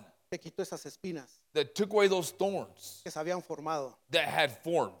one que quitó esas espinas that took away those thorns que se habían formado that had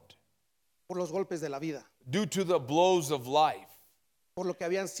formed por los golpes de la vida, due to the blows of life por lo que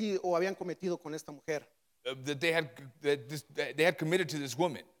habían sido o habían cometido con esta mujer. that they had committed to this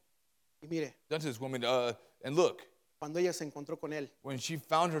woman, Y mire, done to this woman. And look, cuando ella se encontró con él when she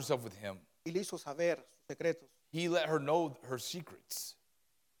found herself with him, y le hizo saber sus secretos, he let her know her secrets.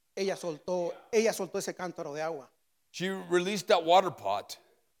 ella soltó ese cántaro de agua. She released that water pot.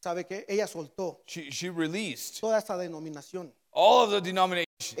 ¿Sabe qué? Ella soltó She released toda esa denominación. all of the denomination.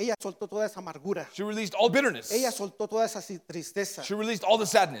 Ella soltó toda esa amargura. She released all bitterness. Ella soltó toda esa tristeza. She released all the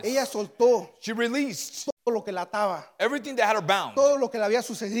sadness. Ella soltó She released todo lo que la ataba, everything that had her bound, todo lo que le había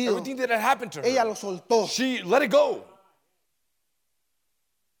sucedido. everything that had happened to Ella her. lo soltó. She let it go.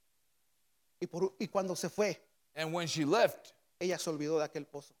 Y cuando se fue, And when she left, ella se olvidó de aquel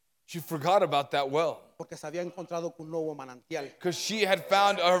pozo, she forgot about that well porque se había encontrado con un nuevo manantial. because she had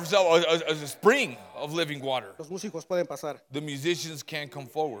found herself a spring of living water. Los músicos pueden pasar. The musicians can come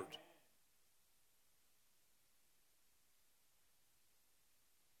forward.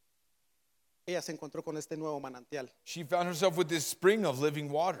 Ella se encontró con este nuevo manantial. She found herself with this spring of living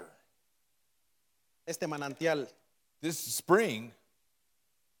water. Este manantial This spring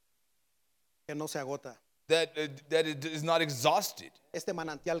que no se agota. that it is not exhausted. Este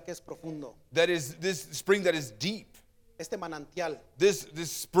manantial que es profundo. That is this spring that is deep. Este manantial This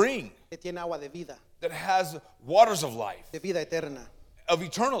spring que tiene agua de vida, that has waters of life, de vida eterna. of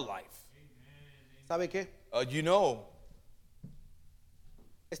eternal life. ¿Sabe qué? You know,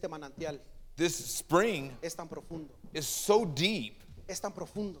 Este manantial this spring es tan profundo, is so deep. es tan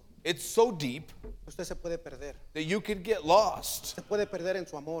profundo It's so deep que usted se puede perder. that you could get lost Se puede perder en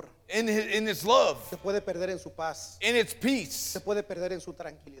su amor, in its love, se puede perder en su paz, in its peace. se puede perder en su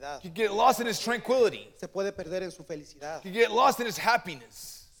tranquilidad, You could get lost in its tranquility. se puede perder en su felicidad, You could get lost in its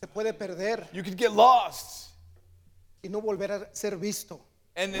happiness. se puede perder You could get lost y no volver a ser visto.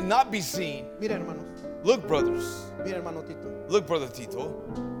 and not be seen. Mira, hermanos, Look, brothers. mira, hermano Tito, Look, brother Tito.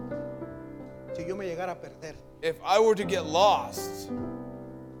 si yo me llegara a perder, If I were to get lost,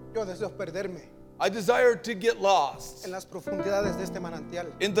 yo deseo perderme I desire to get lost en las profundidades de este manantial.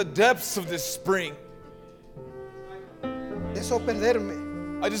 in the depths of this spring. Deseo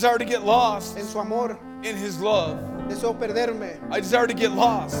perderme I desire to get lost en su amor, in his love. deseo perderme I desire to get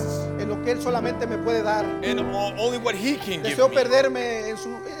lost en lo que Él solamente me puede dar. in only what he can give Deseo me. perderme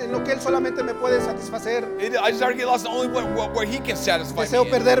en lo que Él solamente me puede satisfacer. I desire to get lost in only what he can satisfy Deseo me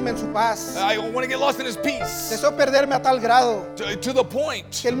in. perderme en su paz. I want to get lost in his peace Deseo perderme a tal grado to the point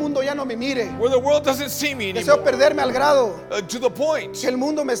que el mundo ya no me mire. where the world doesn't see me Deseo anymore. perderme al grado To the point que el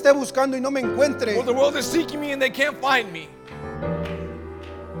mundo me esté buscando y no me encuentre. where the world is seeking me and they can't find me.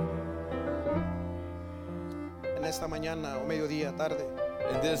 En esta mañana o mediodía, tarde,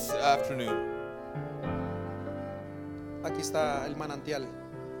 And this afternoon, aquí está el manantial.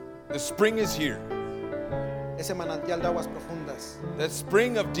 the spring is here. Ese manantial de aguas profundas. That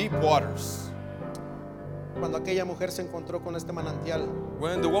spring of deep waters. Cuando aquella mujer se encontró con este manantial,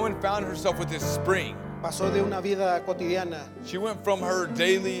 When the woman found herself with this spring, pasó de una vida cotidiana she went from her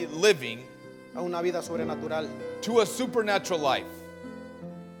daily living a una vida sobrenatural. to a supernatural life.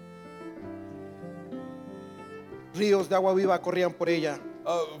 Ríos de agua viva corrían por ella.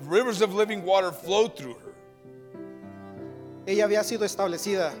 Rivers of living water flowed through her. Ella había sido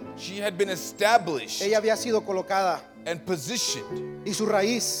establecida, She had been established ella había sido colocada and positioned, y su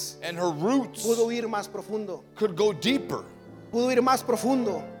raíz and her roots pudo ir más profundo. could go deeper. Pudo ir más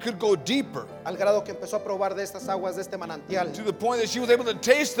profundo, could go deeper, al grado que empezó a probar de estas aguas de este manantial. to the point that she was able to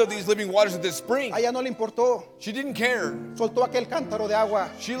taste of these living waters of this spring. A ella no le importó, She didn't care. soltó aquel cántaro de agua,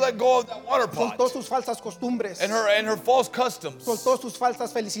 She let go of that water pot soltó sus falsas costumbres, and her false customs, soltó sus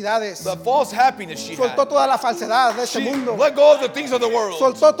falsas felicidades, the false happiness she soltó had. toda la falsedad de este She mundo, let go of the things of the world.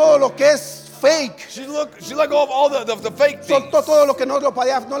 soltó todo lo que es fake, She let go of all the fake things, soltó todo lo que no la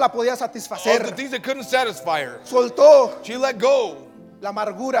podía all the satisfacer, things that couldn't satisfy her. soltó She let go la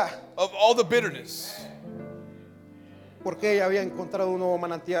amargura, of all the bitterness porque ella había encontrado un nuevo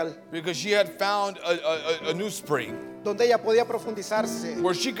manantial because she had found a new spring donde ella podía profundizarse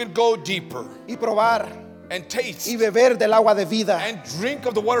where she could go deeper y probar and taste y beber del agua de vida. and drink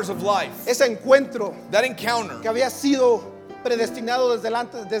of the waters of life. Ese encuentro That encounter que había sido predestinado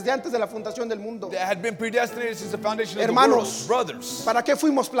desde antes de la fundación del mundo. that had been predestinated since the foundation of Hermanos, the world. Brothers, ¿Para qué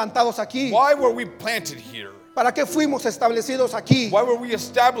fuimos plantados aquí? why were we planted here? ¿Para qué fuimos establecidos aquí? Why were we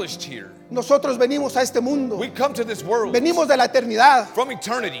established here? Nosotros venimos a este mundo, We come to this world venimos de la eternidad from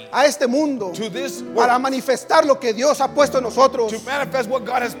eternity a este mundo to this world para manifestar lo que Dios ha puesto en nosotros to manifest what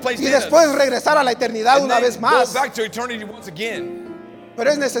God has placed y in después us. regresar a la eternidad And una then vez más. go back to eternity once again. Pero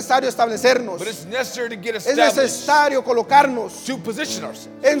es necesario establecernos, But it's necessary to get es established, necesario colocarnos to position ourselves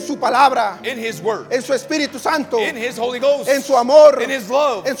en su palabra, in His Word, en su Espíritu Santo, in His Holy Ghost, en su amor, in His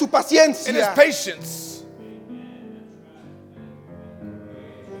love, en su in His paciencia. patience.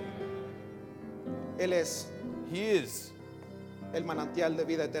 Él es He is el manantial de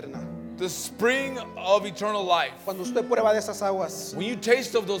vida eterna. the spring of eternal life. Cuando usted prueba de esas aguas, When you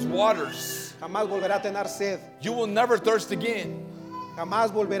taste of those waters, jamás volverá a tener sed, you will never thirst again.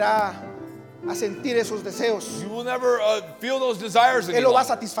 jamás volverá a sentir esos deseos. You will never feel those desires Él again. lo va a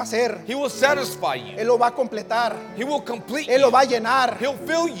satisfacer, He will satisfy you. Él lo va a completar, He will complete Él lo you. va a llenar. He'll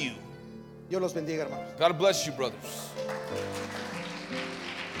fill you. Dios los bendiga, hermanos. God bless you, brothers.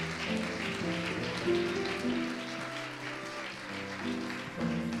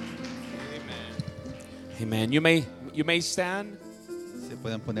 Amen. You may stand. Se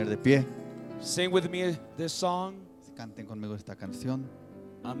pueden poner de pie. Sing with me this song. Canten conmigo esta canción.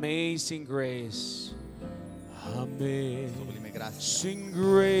 Amazing grace. Sublime gracia. Amazing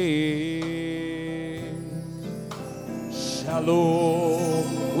grace shall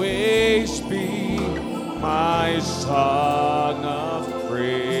always be my song of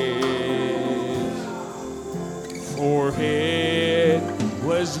praise. For it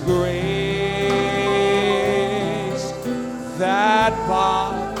was grace that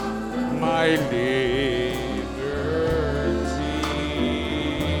bought my liberty.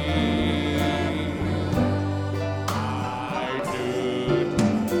 I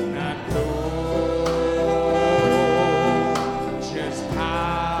do not know just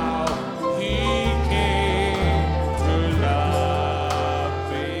how He came to love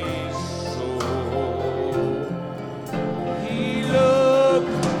me so. He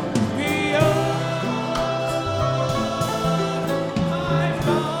looked beyond my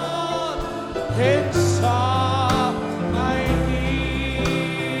fault and saw my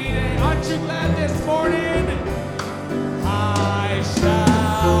need. Aren't you glad this morning? I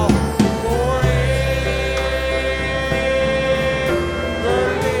shall forever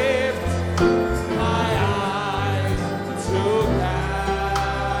lift my eyes to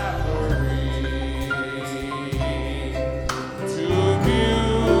Calvary to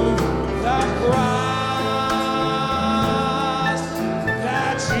view the cross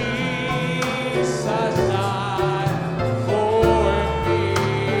that Jesus died for me.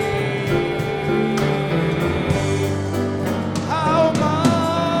 How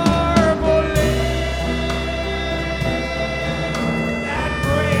marvelous that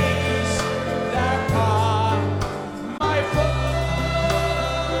grace that caught my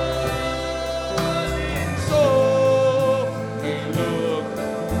falling soul. He looked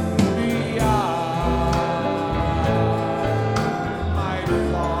beyond my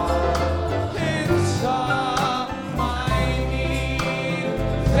fault and saw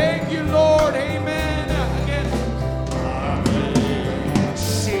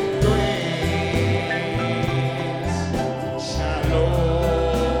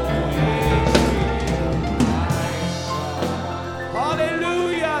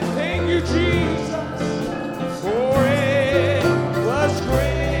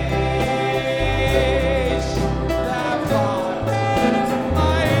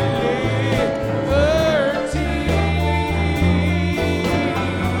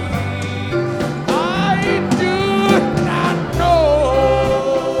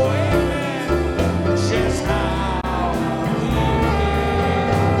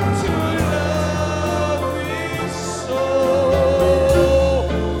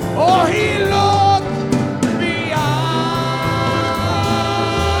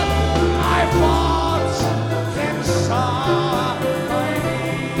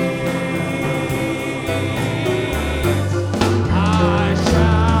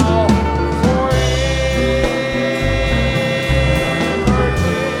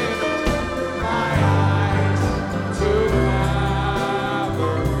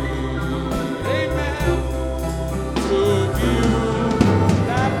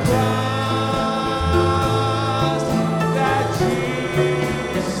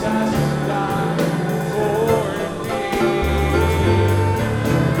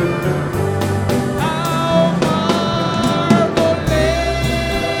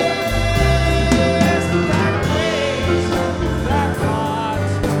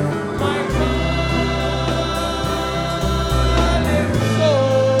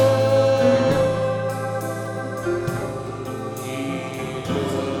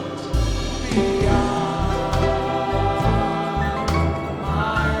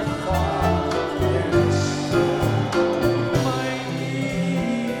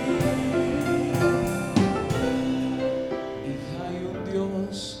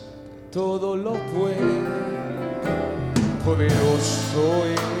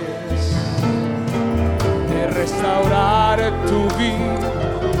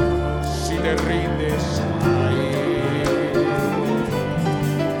te rindes a Él.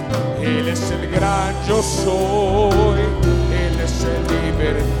 Él es el gran yo soy, Él es el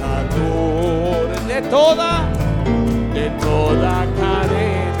libertador de toda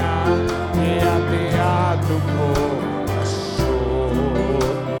cadena que ate a tu corazón.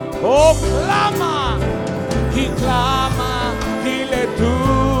 Oh, clama, dile tu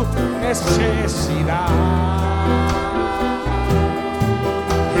necesidad.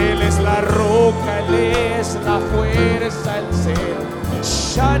 Él es la roca, Él es la fuerza, el ser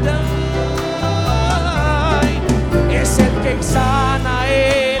Shaddai. Es el que sana,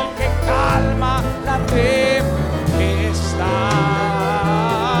 el que calma la tempestad.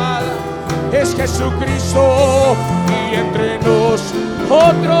 Es Jesucristo y entre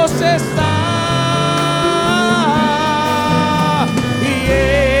nosotros está. Y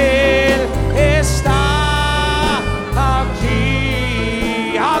Él está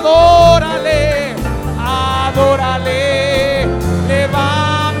aquí. Adórale, adórale,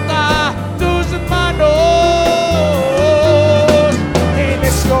 levanta tus manos. Él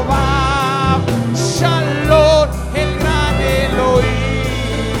es Jehová, Shalom, el gran Elohim.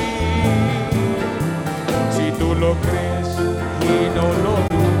 Si tú lo crees y no lo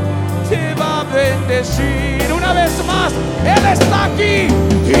te va a bendecir. Una vez más, Él está aquí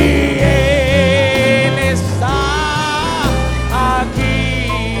y Él está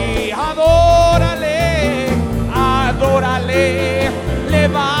aquí. Adórale, adórale,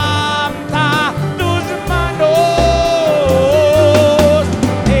 levanta tus manos.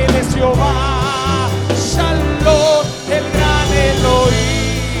 Él es Jehová, Shalom, el gran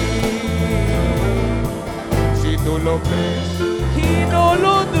Elohim. Si tú lo crees y no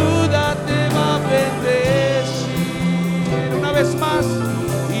lo dudas, te va a bendecir. Una vez más,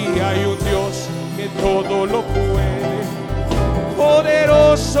 y hay un Dios que todo lo puede,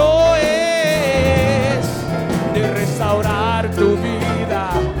 poderoso es de restaurar tu vida.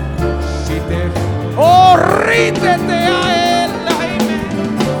 Si te ríndete a Él, amén.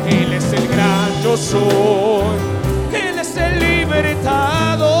 Él es el gran yo soy, Él es el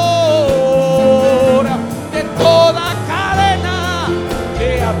libertador de toda cadena que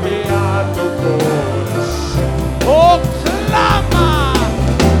ate a tu corazón. Oh, clama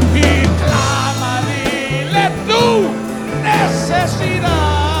y clama, dile tu necesidad.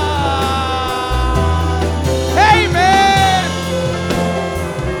 Amen.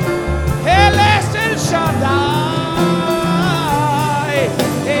 Él es el Shaddai,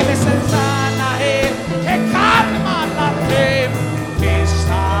 Él es el sana, Él que calma la tempestad.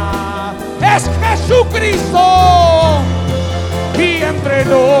 Es Jesucristo y entre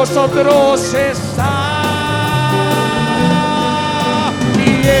nosotros está. Y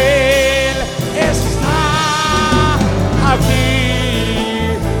Él está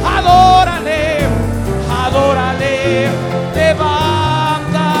aquí. Adórale, adórale,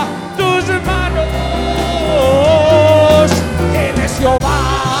 levanta tus manos. Él es Jehová,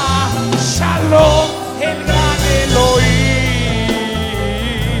 Shalom, el gran Elohim.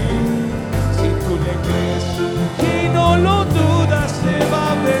 Si tú le crees y no lo dudas, te va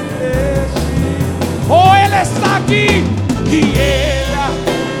a bendecir. Oh, Él está aquí y Él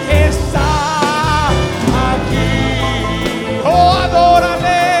está aquí. Oh,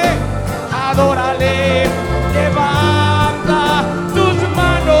 adórale, adórale, levanta tus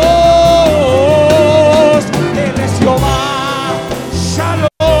manos. Él es Jehová,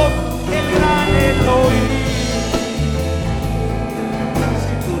 Shalom, el gran Elohim.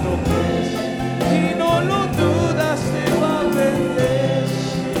 Si tú no crees y no lo dudas, te va a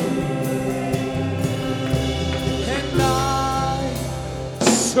bendecir. And I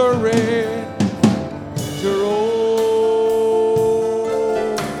surrender all.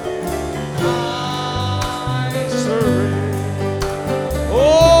 I surrender.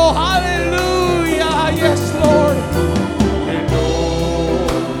 Oh, hallelujah. Yes, Lord. And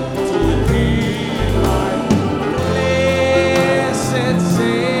to thee, my blessed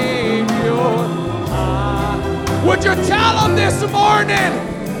Savior. Would you tell him this morning,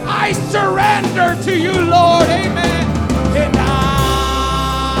 I surrender to you, Lord. Amen. And I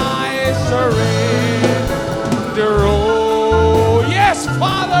surrender. Oh, yes,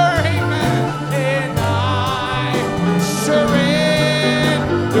 Father. Amen. And I surrender.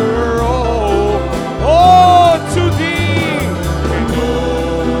 Oh, to thee. And oh,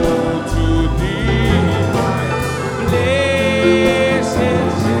 to thee, my blessed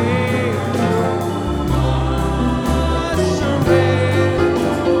Savior. I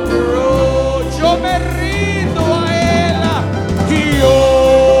surrender. Oh, yo me rindo a Él. Y yo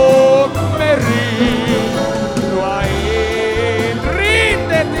me rindo a Él.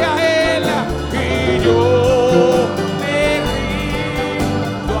 Ríndete a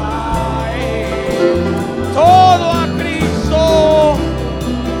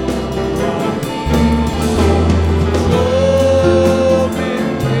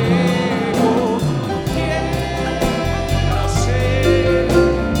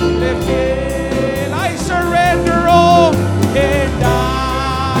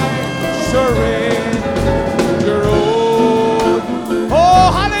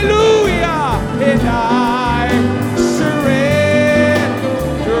Hallelujah. And I surrender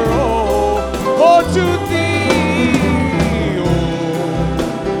all to thee. Oh,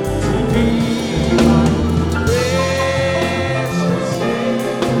 to thee, my precious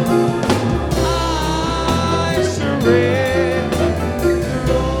Savior. I surrender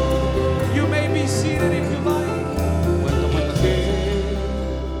all. You may be seated if you like.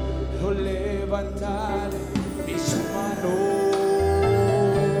 Quiero levantar mis manos.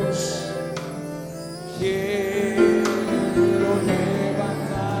 Quiero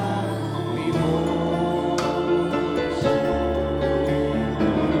levantar mi voz,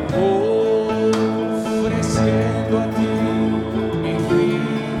 ofreciendo a ti mi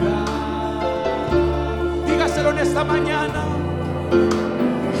vida. Dígaselo en esta mañana,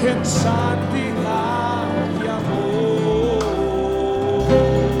 en santidad y amor.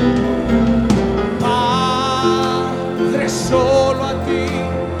 Padre, solo a ti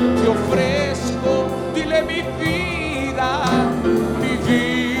te ofrezco, dile mi vida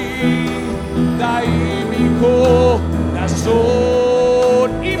y mi corazón.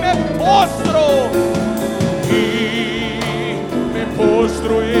 Y me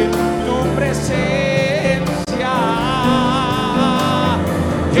postro en tu presencia.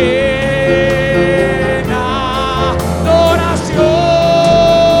 En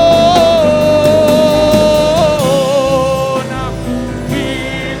adoración.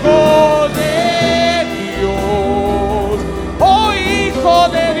 Hijo de Dios, oh Hijo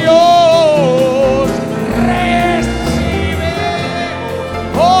de Dios, recibe,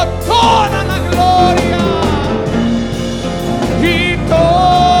 oh, toda la gloria y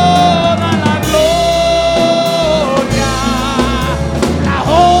toda la gloria, la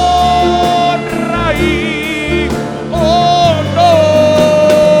honra y honor.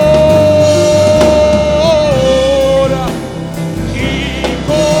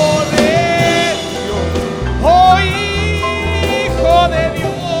 Hijo de Dios, oh Hijo de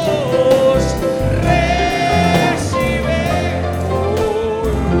Dios, recibe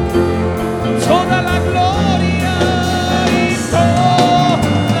hoy toda la gloria y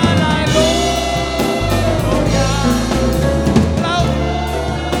toda la gloria, la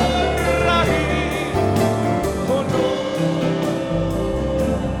honra y honor.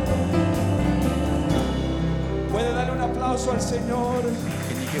 Puede darle un aplauso al Señor.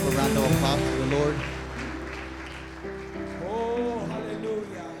 Can you give a round of applause to the Lord? Oh,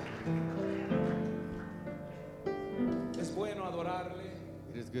 aleluya. Es bueno adorarle.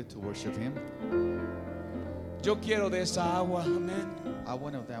 It is good to worship Him. Yo quiero de esa agua, amén. I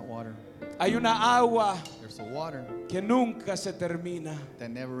want of that water. Hay una agua There's a water que nunca se termina. that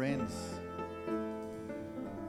never ends.